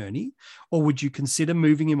McInerney or would you consider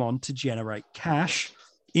moving him on to generate cash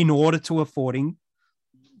in order to affording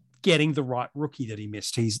getting the right rookie that he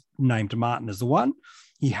missed? He's named Martin as the one.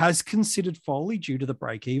 He has considered Foley due to the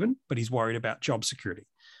break even, but he's worried about job security.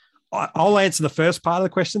 I'll answer the first part of the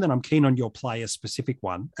question, then I'm keen on your player specific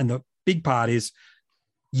one. And the big part is,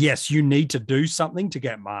 yes, you need to do something to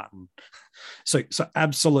get Martin. So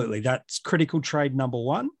absolutely, that's critical trade number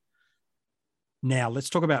one. Now let's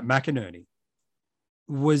talk about McInerney.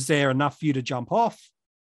 Was there enough for you to jump off?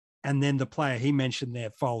 And then the player he mentioned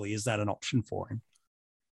there, Foley, is that an option for him?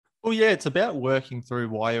 Well, yeah, it's about working through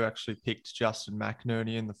why you actually picked Justin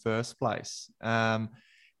McInerney in the first place.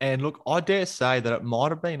 And look, I dare say that it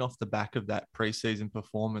might have been off the back of that preseason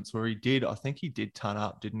performance where I think he did ton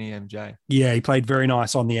up, didn't he, MJ? Yeah, he played very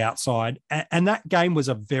nice on the outside. And that game was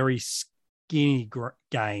a very skinny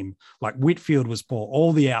game. Like Whitfield was poor.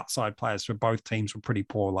 All the outside players for both teams were pretty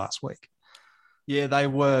poor last week. Yeah, they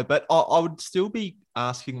were. But I would still be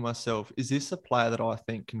asking myself, is this a player that I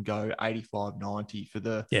think can go 85, 90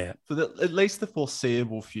 for at least the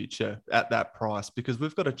foreseeable future at that price? Because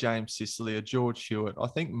we've got a James Sicily, a George Hewitt. I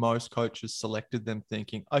think most coaches selected them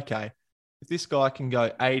thinking, okay, if this guy can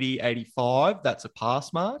go 80, 85, that's a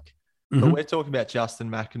pass mark. Mm-hmm. But we're talking about Justin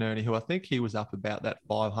McInerney, who I think he was up about that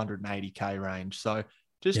 580K range. So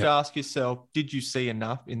just ask yourself, did you see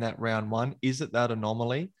enough in that round one? Is it that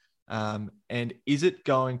anomaly? And is it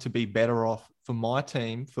going to be better off for my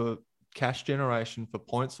team, for cash generation, for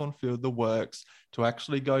points on field, the works, to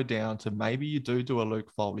actually go down to maybe you do a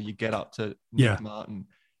Luke Foley, you get up to Nick Martin?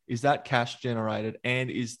 Is that cash generated? And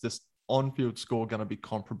is this on-field score going to be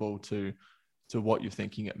comparable to what you're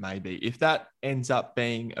thinking it may be? If that ends up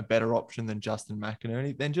being a better option than Justin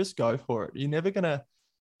McInerney, then just go for it. You're never going to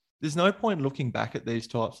 – there's no point looking back at these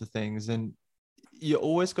types of things, and you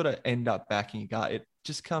always got to end up backing your gut. It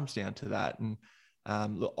just comes down to that. And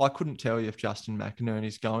look, I couldn't tell you if Justin McInerney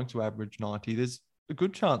is going to average 90. There's a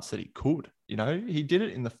good chance that he could. You know, he did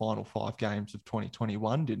it in the final 5 games of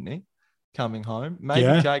 2021, didn't he? Coming home.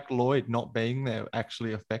 Maybe Jake Lloyd not being there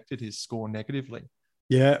actually affected his score negatively.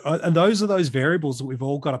 Yeah, and those are those variables that we've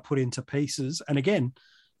all got to put into pieces. And again,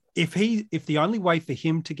 if the only way for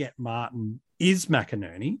him to get Martin is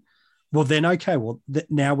McInerney, well, then, okay,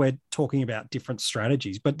 now we're talking about different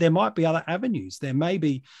strategies, but there might be other avenues. There may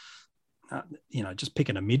be, just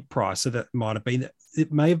picking a mid-price, so that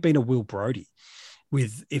it may have been a Will Brodie.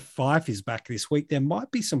 If Fife is back this week, there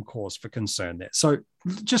might be some cause for concern there. So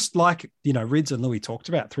just like, Rids and Louis talked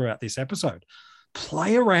about throughout this episode,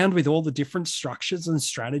 play around with all the different structures and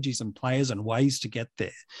strategies and players and ways to get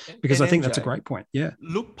there, because I think that's a great point. Yeah.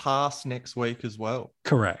 Look past next week as well.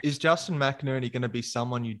 Correct. Is Justin McInerney going to be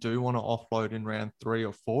someone you do want to offload in round 3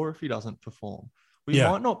 or 4 if he doesn't perform? We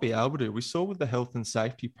might not be able to. We saw with the health and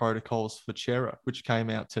safety protocols for Chera, which came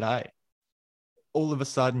out today, all of a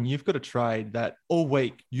sudden you've got a trade that all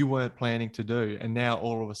week you weren't planning to do. And now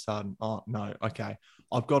all of a sudden, oh no, okay,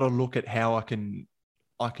 I've got to look at how I can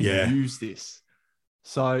use this.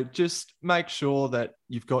 So just make sure that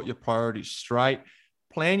you've got your priorities straight.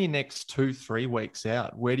 Plan your next 2-3 weeks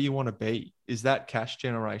out. Where do you want to be? Is that cash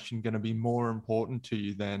generation going to be more important to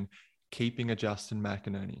you than keeping a Justin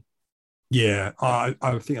McInerney? Yeah, I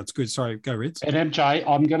think that's good. Sorry, go Rids. And MJ,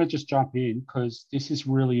 I'm going to just jump in because this is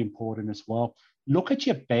really important as well. Look at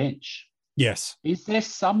your bench. Yes. Is there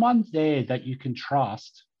someone there that you can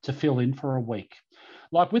trust to fill in for a week?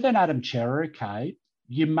 Like with an Adam Chera, okay,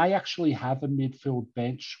 you may actually have a midfield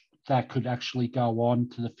bench that could actually go on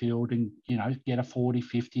to the field and, get a 40,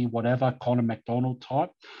 50, whatever, Connor McDonald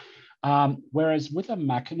type. Whereas with a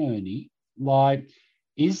McInerney,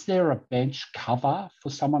 is there a bench cover for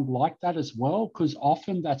someone like that as well? Because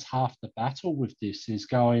often that's half the battle with this is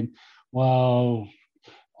going, well,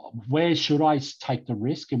 where should I take the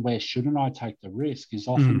risk and where shouldn't I take the risk is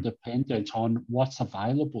often dependent on what's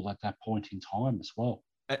available at that point in time as well.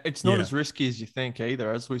 It's not as risky as you think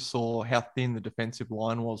either. As we saw how thin the defensive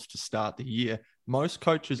line was to start the year, most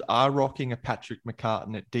coaches are rocking a Patrick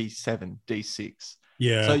McCartan at D7, D6.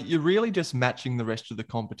 Yeah. So you're really just matching the rest of the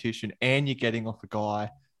competition and you're getting off a guy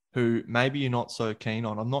who maybe you're not so keen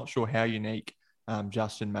on. I'm not sure how unique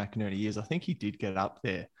Justin McInerney is. I think he did get up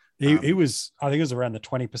there. He was, I think it was around the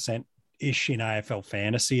 20%-ish in AFL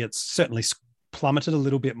fantasy. It's certainly plummeted a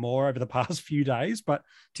little bit more over the past few days, but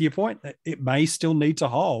to your point, it may still need to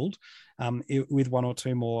hold with 1 or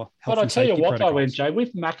 2 more health and safety protocols. But I tell you what, though, MJ,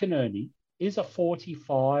 with McInerney, is a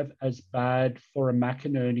 45 as bad for a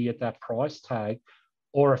McInerney at that price tag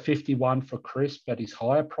or a 51 for Crisp at his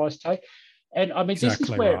higher price tag? And I mean, exactly, this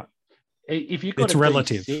is where if you've got it's a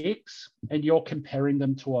relative D6 and you're comparing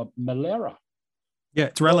them to a Malera. Yeah,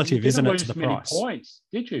 it's relative, isn't it, to the many price? Points,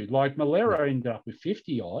 did you? Like Malera ended up with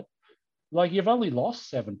 50 odd. Like you've only lost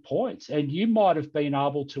 7 points, and you might have been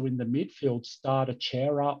able to in the midfield start a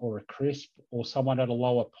Chera or a Crisp or someone at a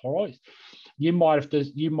lower price. You might have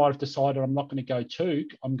decided I'm not going to go Touk,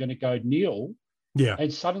 I'm going to go Neil. Yeah,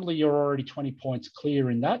 and suddenly you're already 20 points clear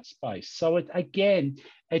in that space. So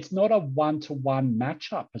it's not a 1-to-1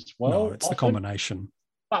 matchup as well. No, it's the combination.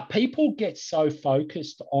 But people get so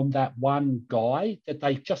focused on that one guy that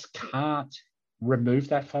they just can't remove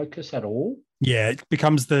that focus at all. Yeah, it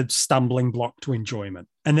becomes the stumbling block to enjoyment.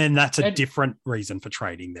 And then that's a different reason for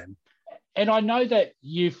trading then. And I know that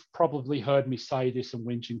you've probably heard me say this and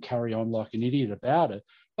whinge and carry on like an idiot about it.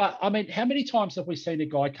 But, I mean, how many times have we seen a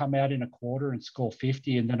guy come out in a quarter and score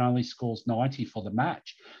 50 and then only scores 90 for the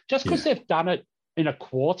match? Just because they've done it in a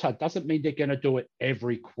quarter doesn't mean they're going to do it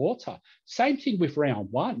every quarter. Same thing with round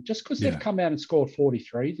one. Just because they've come out and scored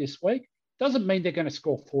 43 this week doesn't mean they're going to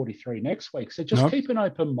score 43 next week. So just keep an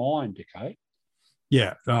open mind, okay?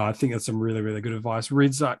 Yeah, I think that's some really, really good advice.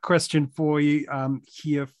 Rids, question for you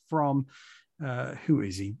here from, who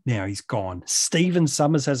is he? Now he's gone. Stephen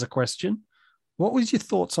Summers has a question. What was your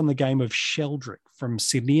thoughts on the game of Sheldrick from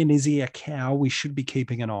Sydney? And is he a cow we should be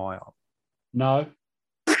keeping an eye on? No.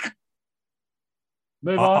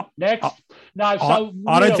 Move on. Next. I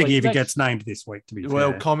don't think he even gets named this week, to be fair.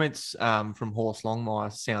 Well, comments from Horst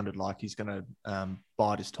Longmire sounded like he's going to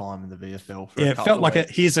bide his time in the VFL. It felt like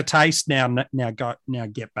here's a taste. Now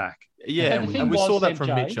get back. Yeah, and we saw that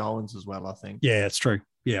from Mitch Owens as well, I think. Yeah, it's true.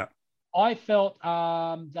 Yeah. I felt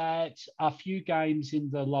that a few games in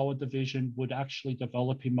the lower division would actually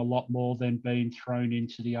develop him a lot more than being thrown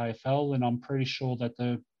into the AFL, and I'm pretty sure that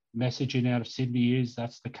the messaging out of Sydney is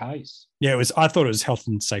that's the case. Yeah, I thought it was health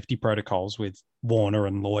and safety protocols with Warner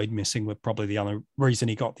and Lloyd missing were probably the only reason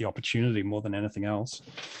he got the opportunity more than anything else.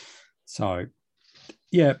 So,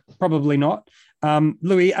 yeah, probably not.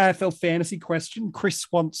 Louis, AFL fantasy question. Chris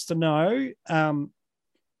wants to know,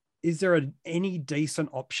 is there any decent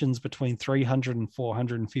options between 300 and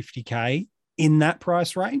 450K in that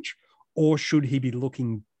price range? Or should he be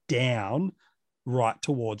looking down right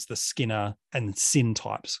towards the Skinner and Sin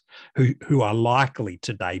types who are likely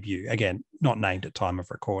to debut? Again, not named at time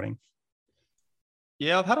of recording.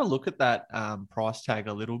 Yeah, I've had a look at that price tag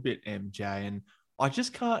a little bit, MJ, and I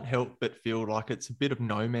just can't help but feel like it's a bit of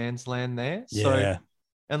no man's land there. Yeah. So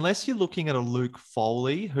unless you're looking at a Luke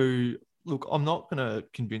Foley, who, look, I'm not going to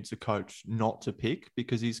convince a coach not to pick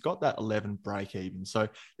because he's got that 11 break even. So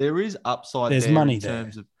there is upside There's there money in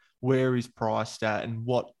terms of where he's priced at and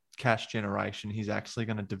what cash generation he's actually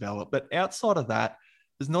going to develop. But outside of that,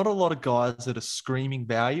 there's not a lot of guys that are screaming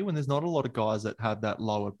value, and there's not a lot of guys that have that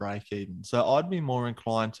lower break even. So I'd be more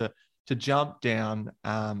inclined to jump down,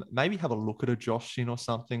 maybe have a look at a Josh Shin or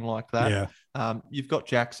something like that. Yeah. You've got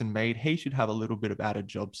Jackson Mead. He should have a little bit of added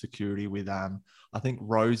job security with, I think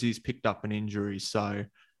Rosie's picked up an injury. So,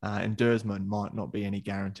 and Dersman might not be any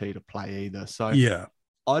guarantee to play either. So yeah,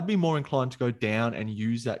 I'd be more inclined to go down and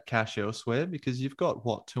use that cash elsewhere because you've got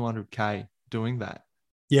 200K doing that.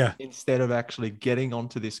 Yeah. Instead of actually getting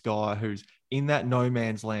onto this guy who's in that no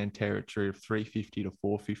man's land territory of 350 to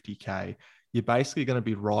 450K, you're basically going to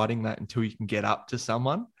be riding that until you can get up to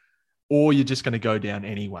someone, or you're just going to go down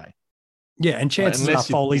anyway. Yeah, and chances are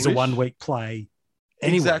Foley's a 1 week play.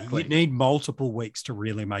 Anyway, exactly. You need multiple weeks to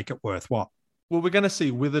really make it worthwhile. Well, we're going to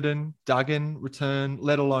see Witherden, Duggan return,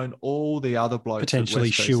 let alone all the other blokes. Potentially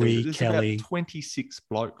Shuey, There's Kelly. About 26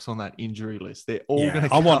 blokes on that injury list. They're all going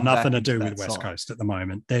to I want nothing to do with West Coast at the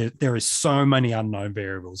moment. There is so many unknown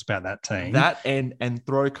variables about that team. That and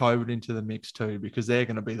throw COVID into the mix too, because they're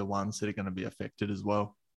going to be the ones that are going to be affected as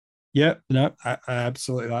well. Yeah, no,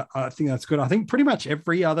 absolutely. I think that's good. I think pretty much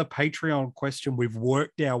every other Patreon question, we've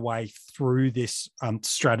worked our way through this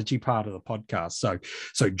strategy part of the podcast.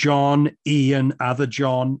 So John, Ian, other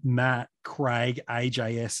John, Matt, Craig,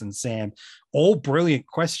 AJS, and Sam, all brilliant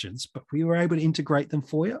questions, but we were able to integrate them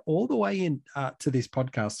for you all the way in to this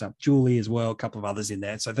podcast. Julie as well, a couple of others in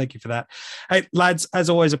there. So thank you for that. Hey, lads, as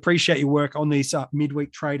always, appreciate your work on this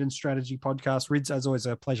midweek trade and strategy podcast. Rids, as always,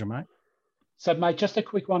 a pleasure, mate. So, mate, just a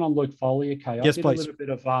quick one on Luke Foley, okay? I did a little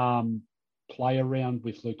bit of play around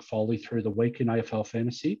with Luke Foley through the week in AFL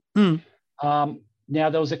Fantasy. Now,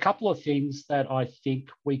 there was a couple of things that I think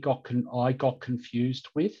I got confused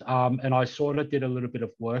with, and I sort of did a little bit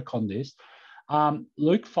of work on this.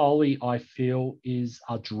 Luke Foley, I feel, is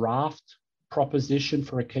a draft proposition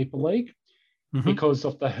for a keeper league. Because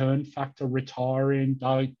of the Hearn factor retiring,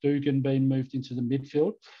 Dugan being moved into the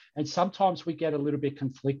midfield. And sometimes we get a little bit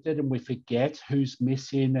conflicted and we forget who's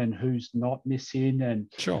missing and who's not missing and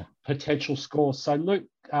potential scores. So Luke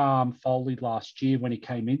Foley last year, when he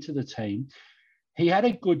came into the team, he had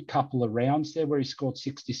a good couple of rounds there where he scored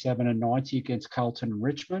 67 and 90 against Carlton and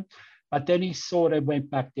Richmond. But then he sort of went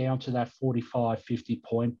back down to that 45, 50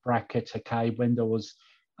 point bracket, okay, when there was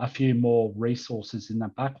a few more resources in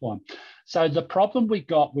that back line. So the problem we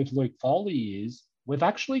got with Luke Foley is we've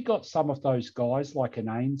actually got some of those guys like an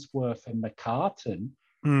Ainsworth and McCartan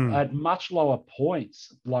at much lower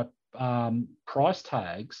points, like price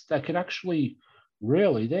tags that can actually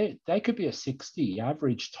really, they could be a 60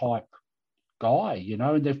 average type guy,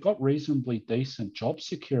 and they've got reasonably decent job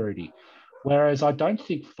security. Whereas I don't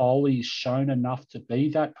think Foley's shown enough to be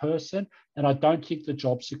that person, and I don't think the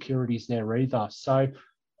job security's there either. So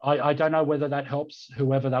I don't know whether that helps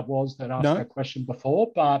whoever that was that asked that question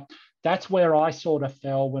before, but that's where I sort of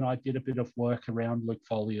fell when I did a bit of work around Luke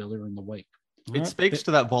Foley earlier in the week. It speaks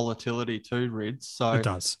to that volatility too, Rids. So it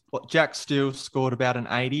does. Jack Steele scored about an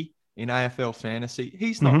 80 in AFL fantasy.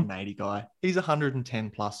 He's not an 80 guy. He's a 110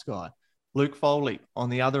 plus guy. Luke Foley on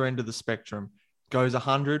the other end of the spectrum goes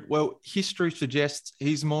 100. Well, history suggests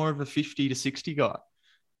he's more of a 50 to 60 guy.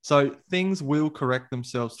 So things will correct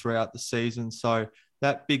themselves throughout the season. So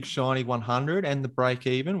that big shiny 100 and the break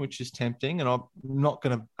even, which is tempting. And I'm not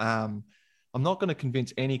going to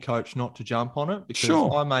convince any coach not to jump on it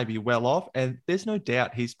because I may be well off. And there's no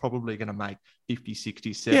doubt he's probably going to make 50,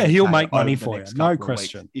 60, 70. Yeah, he'll make money for you. No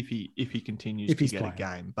question. If he continues to get a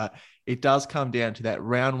game. But it does come down to that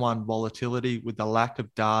round one volatility with the lack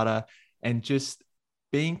of data and just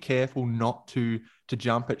being careful not to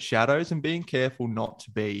jump at shadows and being careful not to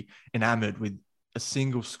be enamored with a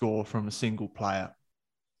single score from a single player.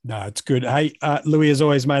 No, it's good. Hey, Louis, as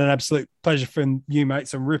always, mate, an absolute pleasure from you, mate.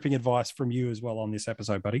 Some ripping advice from you as well on this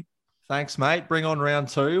episode, buddy. Thanks, mate. Bring on round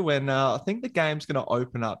two when I think the game's going to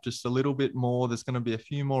open up just a little bit more. There's going to be a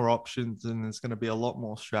few more options and there's going to be a lot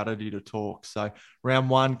more strategy to talk. So round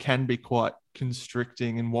one can be quite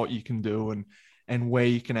constricting in what you can do and where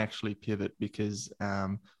you can actually pivot because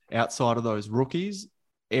outside of those rookies,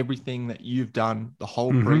 everything that you've done the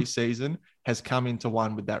whole preseason has come into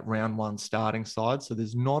one with that round one starting side. So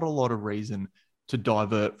there's not a lot of reason to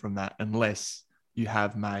divert from that unless you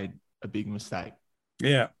have made a big mistake.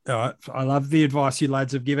 Yeah, I love the advice you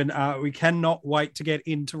lads have given. We cannot wait to get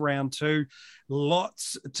into round two.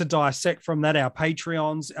 Lots to dissect from that. Our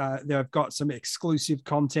Patreons, they've got some exclusive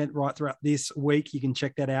content right throughout this week. You can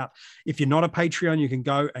check that out. If you're not a Patreon, you can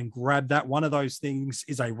go and grab that. One of those things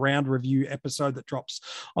is a round review episode that drops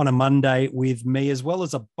on a Monday with me, as well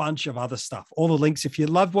as a bunch of other stuff. All the links, if you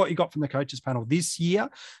loved what you got from the coaches panel this year,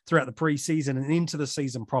 throughout the preseason and into the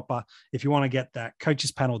season proper, if you want to get that,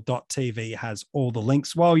 coachespanel.tv has all the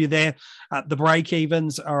links. While you're there, the break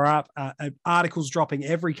evens are up, articles dropping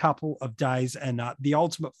every couple of days, and the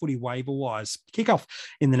Ultimate Footy waiver wires kick off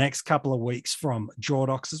in the next couple of weeks from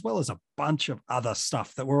Jordox, as well as a bunch of other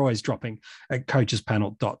stuff that we're always dropping at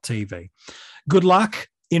coachespanel.tv. Good luck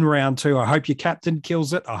in round two. I hope your captain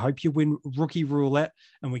kills it. I hope you win rookie roulette,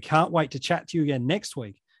 and we can't wait to chat to you again next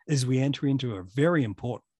week as we enter into a very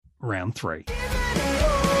important round three.